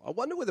as well. I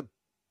wonder whether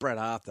Brad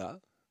Arthur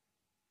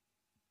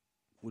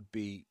would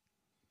be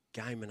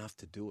game enough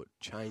to do it,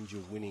 change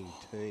your winning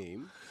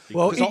team.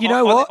 Well, you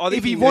know what?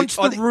 If he wants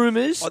the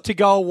rumours to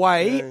go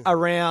away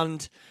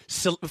around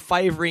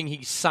favouring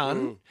his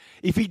son,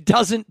 if he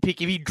doesn't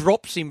pick, if he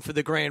drops him for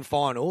the grand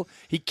final,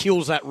 he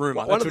kills that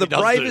rumour. One of the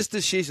bravest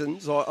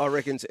decisions I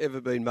reckon's ever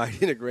been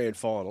made in a grand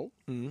final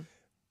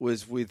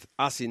was with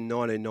us in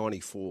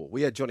 1994.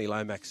 We had Johnny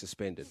Lomax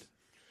suspended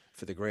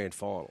for the grand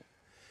final.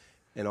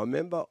 And I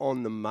remember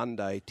on the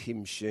Monday,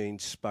 Tim Sheen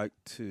spoke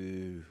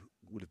to,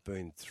 would have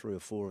been 3 or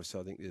 4 of us,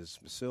 I think there's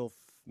myself,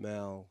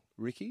 Mal,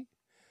 Ricky,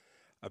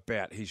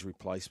 about his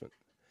replacement.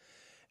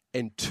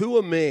 And to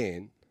a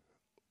man,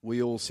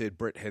 we all said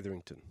Brett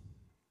Hetherington.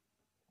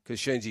 Because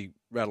Sheensy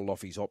rattled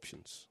off his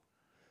options.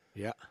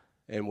 Yeah.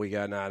 And we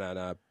go,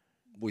 no.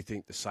 We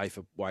think the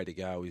safer way to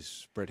go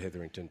is Brett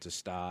Hetherington to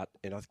start.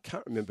 And I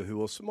can't remember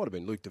who else. It might have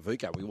been Luke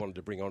DeVico we wanted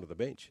to bring onto the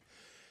bench.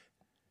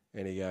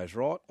 And he goes,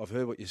 right, I've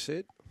heard what you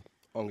said.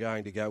 I'm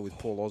going to go with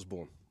Paul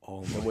Osborne.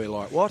 And we're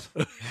like, what?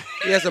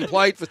 He hasn't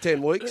played for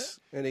 10 weeks.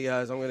 And he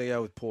goes, I'm going to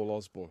go with Paul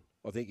Osborne.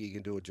 I think he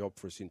can do a job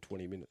for us in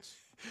 20 minutes.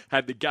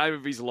 Had the game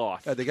of his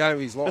life. Had the game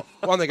of his life.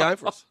 Won the game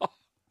for us.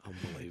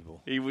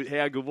 Unbelievable.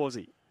 How good was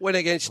he? Went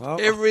against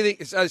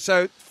everything.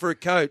 So for a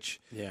coach,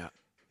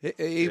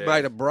 he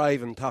made a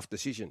brave and tough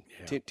decision,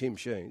 Tim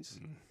Sheens,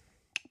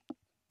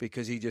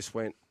 because he just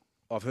went,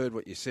 I've heard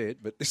what you said,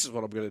 but this is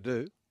what I'm going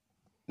to do.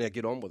 Now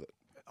get on with it.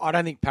 I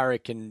don't think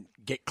Parrott can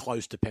get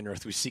close to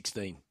Penrith with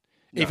 16.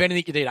 No. If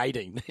anything, you need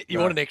 18. You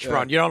want an extra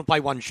run. You don't want to play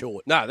one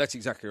short. No, that's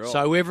exactly right.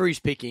 So whoever he's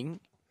picking,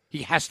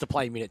 he has to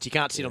play minutes. He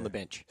can't sit on the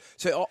bench.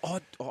 So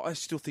I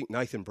still think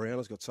Nathan Brown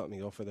has got something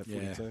to offer that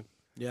footy team.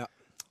 Yeah.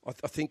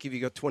 I think if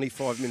you got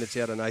 25 minutes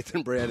out of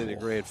Nathan Brown in a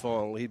grand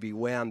final, he'd be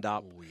wound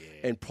up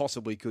and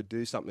possibly could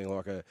do something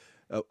like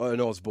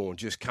an Osborne.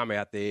 Just come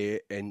out there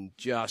and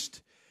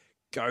just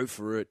go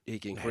for it. He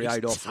can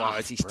create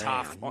offloads. He's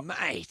tough.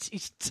 Mate,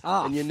 he's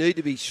tough. And you need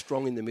to be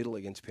strong in the middle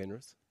against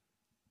Penrith.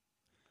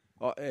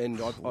 But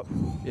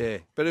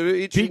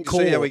it's interesting to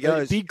see how he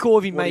goes. Big call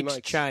if he makes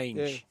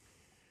change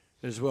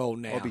as well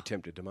now. I'll be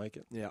tempted to make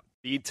it. Yeah.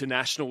 The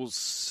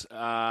internationals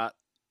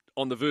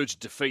on the verge of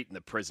defeat in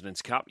the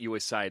President's Cup.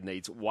 USA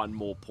needs one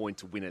more point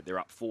to win it. They're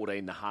up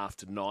 14.5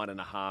 to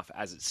 9.5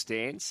 as it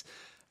stands.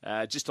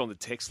 Just on the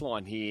text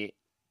line here,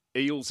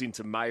 Eels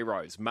into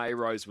Mayrose.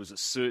 Mayrose was a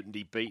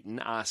certainty beaten.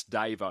 Ask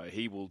Davo.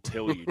 He will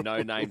tell you.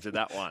 No names of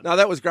that one. No,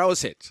 that was Grower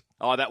Sets.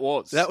 Oh, that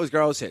was? That was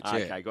Grower Sets, yeah.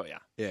 Okay, got you.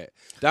 Yeah.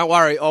 Don't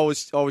worry, I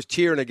was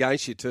cheering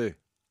against you too.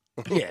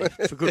 Yeah,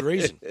 for good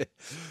reason.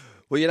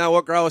 Well, you know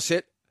what, Grower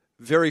Set?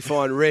 Very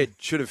fine red.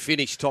 Should have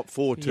finished top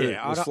 4 too.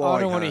 Yeah, I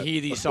don't want to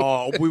hear this.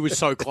 Oh, we were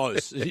so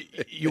close.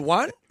 You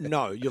won?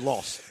 No, you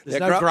lost.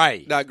 There's no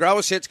grey. No,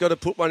 Grower Set's got to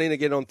put one in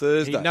again on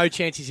Thursday. No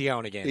chance he's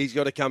going again. He's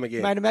got to come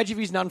again. Mate, imagine if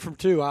he's none from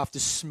 2 after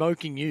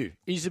smoking you.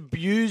 He's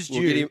abused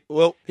you.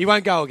 Well, he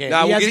won't go again.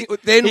 No, he hasn't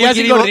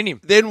got it in him.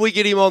 Then we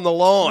get him on the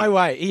line. No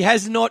way. He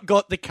has not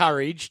got the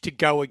courage to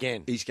go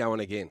again. He's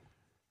going again.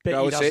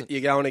 Grower Set, you're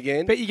going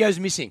again? Bet he goes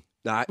missing.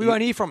 No, we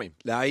won't hear from him.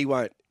 No, he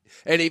won't.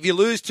 And if you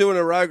lose 2 in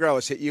a row,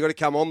 Grower Set, you've got to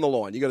come on the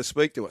line. You've got to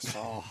speak to us.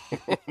 Oh,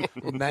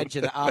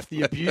 imagine that after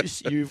the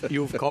abuse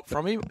you've got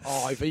from him.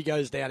 Oh, if he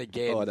goes down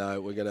again. I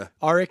know, we're going to...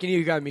 I reckon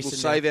he'll go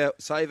missing. We'll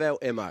save our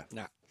MO.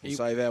 No.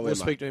 We'll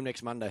speak to him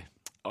next Monday.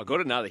 I got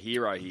another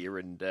hero here,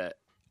 and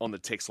on the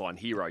text line,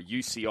 hero,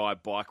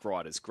 UCI Bike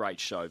Riders,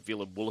 great show.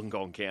 Villa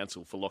Wollongong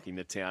Council for locking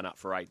the town up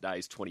for 8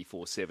 days,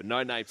 24/7.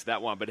 No name for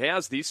that one, but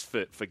how's this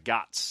for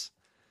guts?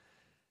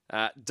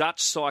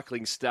 Dutch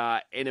cycling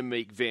star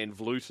Annemiek van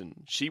Vleuten.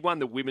 She won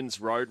the women's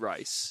road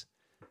race,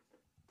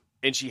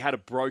 and she had a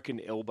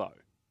broken elbow.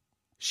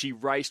 She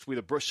raced with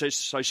a brush,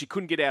 so she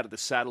couldn't get out of the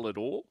saddle at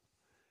all.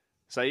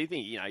 So you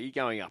think, you're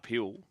going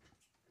uphill,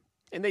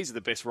 and these are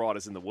the best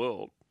riders in the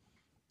world.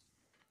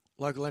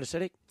 Local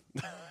anaesthetic?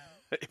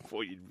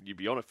 Well, you'd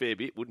be on a fair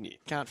bit, wouldn't you?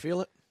 Can't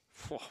feel it.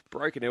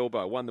 Broken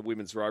elbow, won the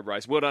women's road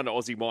race. Well done to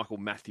Aussie Michael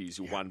Matthews,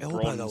 who won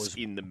bronze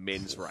in the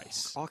men's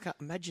race. I can't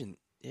imagine.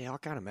 Yeah, I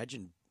can't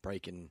imagine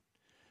breaking.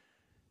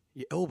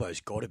 Your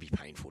elbow's got to be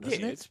painful,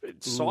 doesn't it?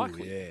 It's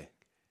cycling. Yeah.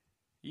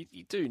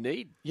 You do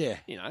need,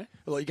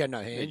 Well, you got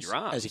no hands your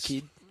arms. as a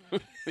kid.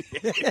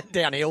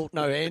 Downhill,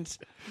 no hands.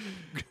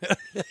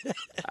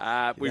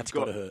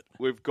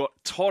 We've got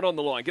Todd on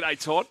the line. G'day,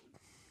 Todd.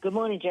 Good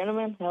morning,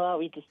 gentlemen. How are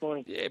we this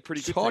morning? Yeah,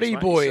 pretty good. Toddy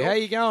boy, yourself? How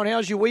you going?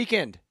 How's your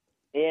weekend?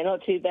 Yeah,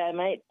 not too bad,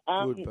 mate.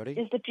 Good, buddy.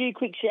 Just a few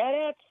quick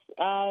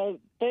shout-outs.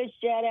 First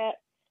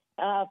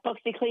shout-out,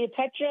 Foxy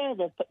Cleopatra,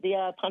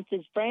 the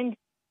punter's friend.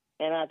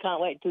 And I can't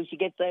wait till she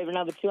gets over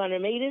another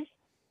 200 metres.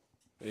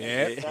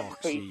 Yeah. That's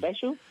pretty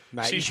special.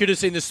 Mate, you should have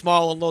seen the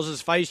smile on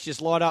Loz's face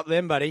just light up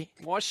then, buddy.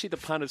 Why is she the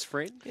punter's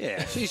friend?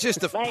 Yeah, she's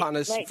just a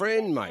punter's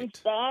friend, mate.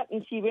 Start,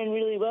 and she ran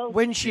really well.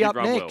 When's she up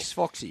next,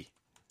 Foxy?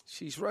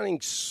 She's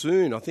running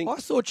soon, I think. I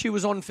thought she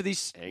was on for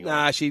this.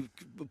 Nah, she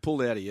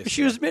pulled out of yesterday.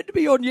 She was meant to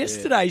be on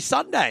yesterday,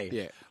 Sunday.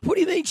 Yeah. What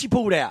do you think she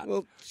pulled out?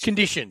 Well,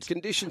 conditions.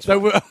 Conditions. So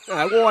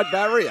wide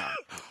barrier.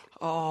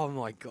 Oh,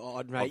 my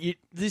God, mate.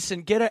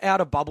 Listen, get it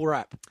out of bubble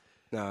wrap.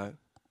 No.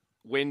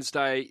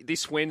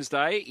 This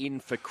Wednesday in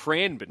for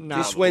Cranbourne. No,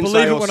 This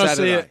Wednesday believe it or when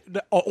Saturday? I see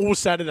it. Or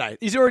Saturday.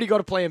 He's already got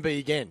a plan B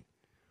again.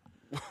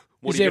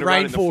 What Is are you there gonna run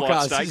rain in the flight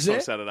forecast, stakes is there?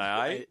 on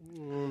Saturday,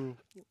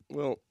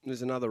 Well,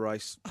 there's another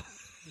race.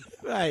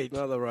 Mate.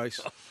 Another race.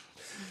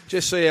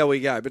 Just see how we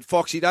go. But,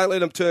 Foxy, don't let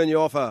them turn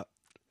you off,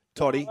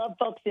 Toddy. I love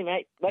Foxy,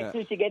 mate. Wait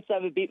till she gets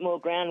over a bit more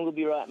ground and we'll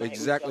be right, mate.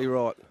 Exactly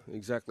right.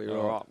 Exactly right.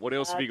 All right. What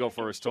else have you got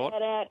for us, Todd?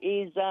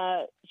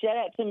 Shout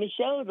out to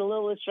Michelle, the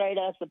loyal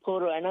Australia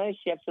supporter. I know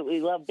she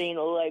absolutely loved being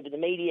all over the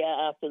media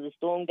after the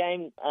Storm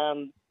game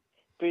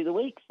through the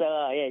week. So,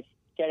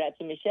 shout out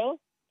to Michelle.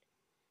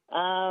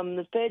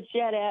 The third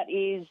shout out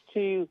is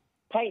to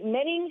Peyton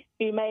Manning,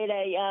 who made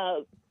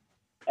a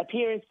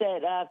appearance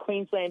at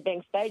Queensland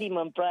Bank Stadium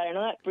on Friday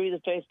night, threw the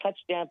first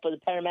touchdown for the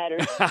Parramatta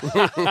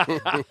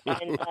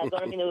and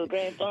got him into the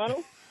grand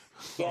final.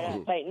 Shout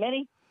out Peyton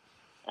Manning.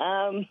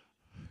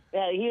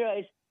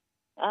 Heroes.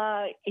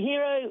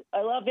 Hero,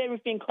 I love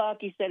everything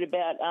Clarkie said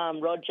about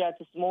Roger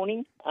this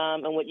morning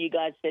and what you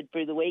guys said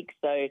through the week.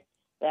 So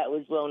that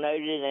was well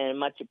noted and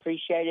much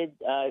appreciated.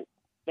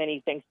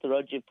 Many thanks to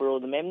Roger for all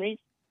the memories.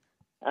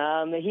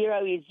 The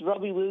hero is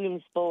Robbie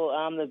Williams for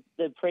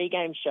the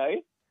pre-game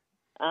show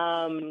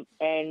and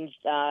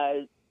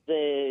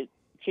the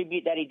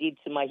tribute that he did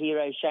to my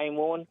hero, Shane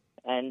Warne,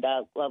 and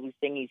lovely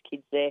seeing his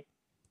kids there.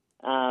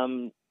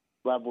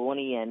 Love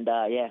Warnie, and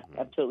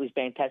absolutely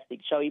fantastic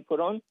show he put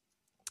on.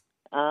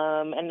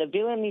 And the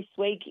villain this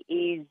week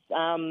is,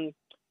 it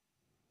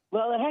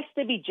has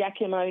to be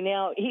Giacomo.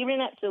 Now, he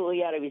ran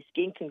absolutely out of his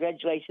skin.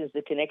 Congratulations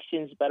to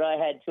Connections, but I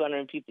had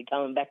 250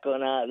 coming back on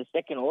the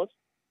second horse.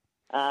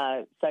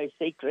 So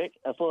secret.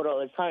 I thought I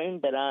was home,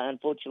 but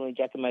unfortunately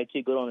Giacomo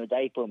too good on the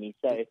day for me.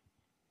 So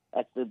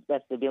that's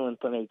the villain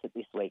for me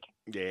this week.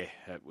 Yeah,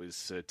 it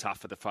was tough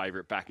for the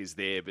favourite backers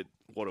there, but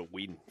what a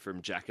win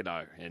from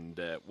Giacomo. And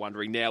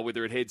wondering now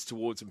whether it heads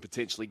towards and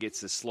potentially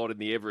gets a slot in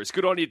the Everest.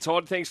 Good on you,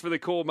 Todd. Thanks for the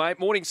call, mate.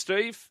 Morning,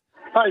 Steve.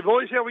 Hey,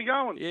 boys, how we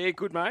going? Yeah,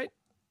 good, mate.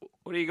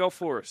 What do you got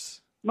for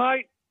us?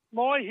 Mate,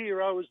 my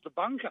hero is the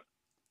bunker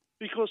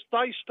because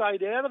they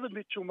stayed out of the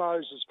Mitchell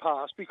Moses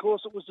pass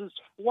because it was as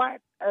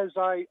flat as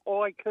a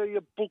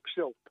IKEA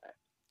bookshelf pack.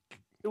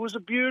 It was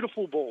a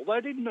beautiful ball. They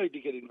didn't need to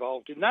get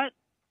involved in that.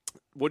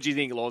 What do you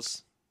think,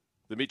 Loz?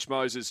 The Mitch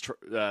Moses,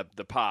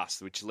 the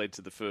pass, which led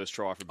to the first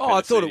try from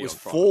I thought it Penasini was on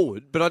Friday.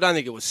 forward, but I don't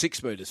think it was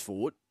 6 metres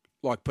forward,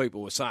 like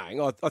people were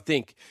saying. I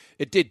think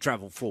it did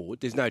travel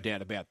forward. There's no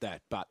doubt about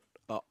that. But,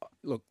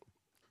 look,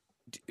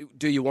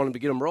 do you want him to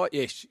get them right?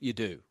 Yes, you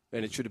do.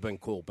 And it should have been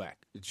called back.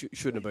 It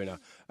shouldn't have been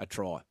a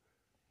try.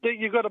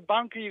 You've got a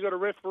bunker, you've got a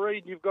referee,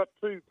 and you've got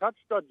two touch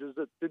judges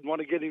that didn't want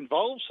to get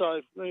involved. So,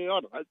 I don't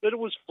know. But it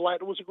was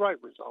flat. It was a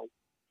great result.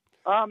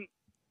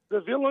 The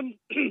villain,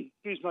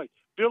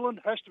 villain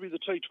has to be the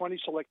T20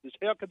 selectors.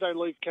 How could they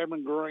leave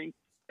Cameron Green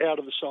out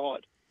of the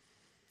side?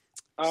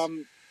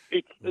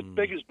 It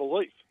beggars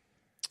belief.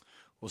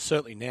 Well,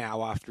 certainly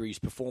now, after his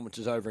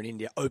performances over in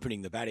India,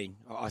 opening the batting,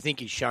 I think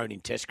he's shown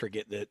in Test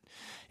cricket that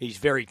he's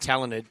very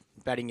talented,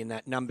 batting in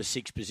that number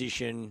 6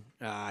 position,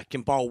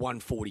 can bowl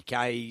 140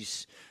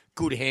 Ks,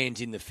 good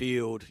hands in the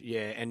field,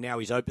 and now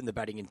he's opened the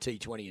batting in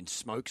T20 and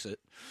smokes it.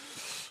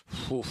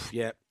 Oof,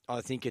 yeah, I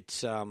think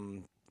it's...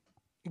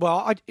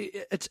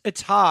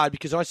 it's hard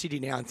because I sit here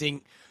now and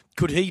think,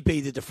 could he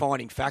be the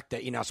defining factor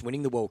in us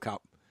winning the World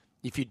Cup?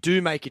 If you do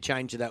make a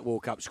change to that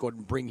World Cup squad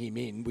and bring him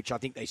in, which I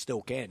think they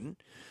still can,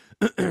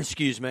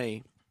 excuse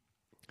me,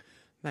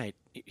 mate,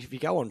 if you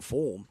go on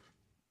form,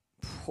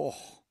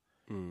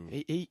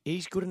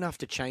 he's good enough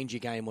to change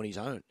your game on his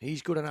own.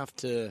 He's good enough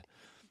to...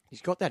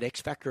 He's got that X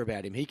factor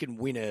about him. He can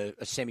win a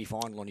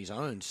semi-final on his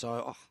own.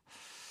 So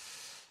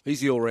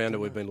he's the all-rounder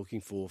we've been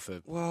looking for.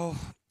 Well,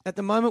 at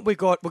the moment we've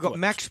got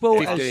Maxwell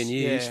 15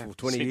 years, 20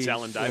 Since years.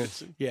 Alan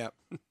Davidson. Yeah.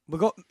 We've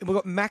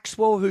got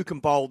Maxwell who can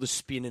bowl the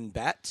spin and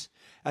bat.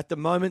 At the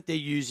moment they're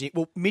using...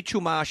 Well, Mitchell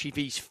Marsh, if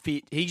he's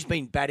fit, he's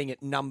been batting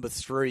at number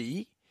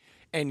 3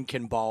 and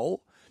can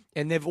bowl.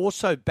 And they've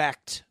also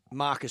backed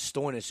Marcus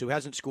Stoinis, who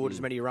hasn't scored as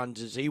many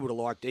runs as he would have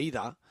liked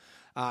either.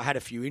 Had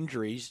a few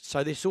injuries.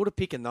 So they're sort of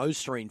picking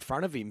those 3 in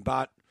front of him.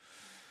 But,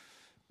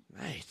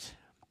 mate,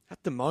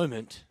 at the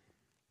moment...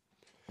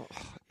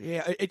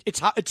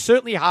 it's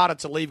certainly harder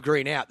to leave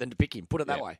Green out than to pick him, put it that way.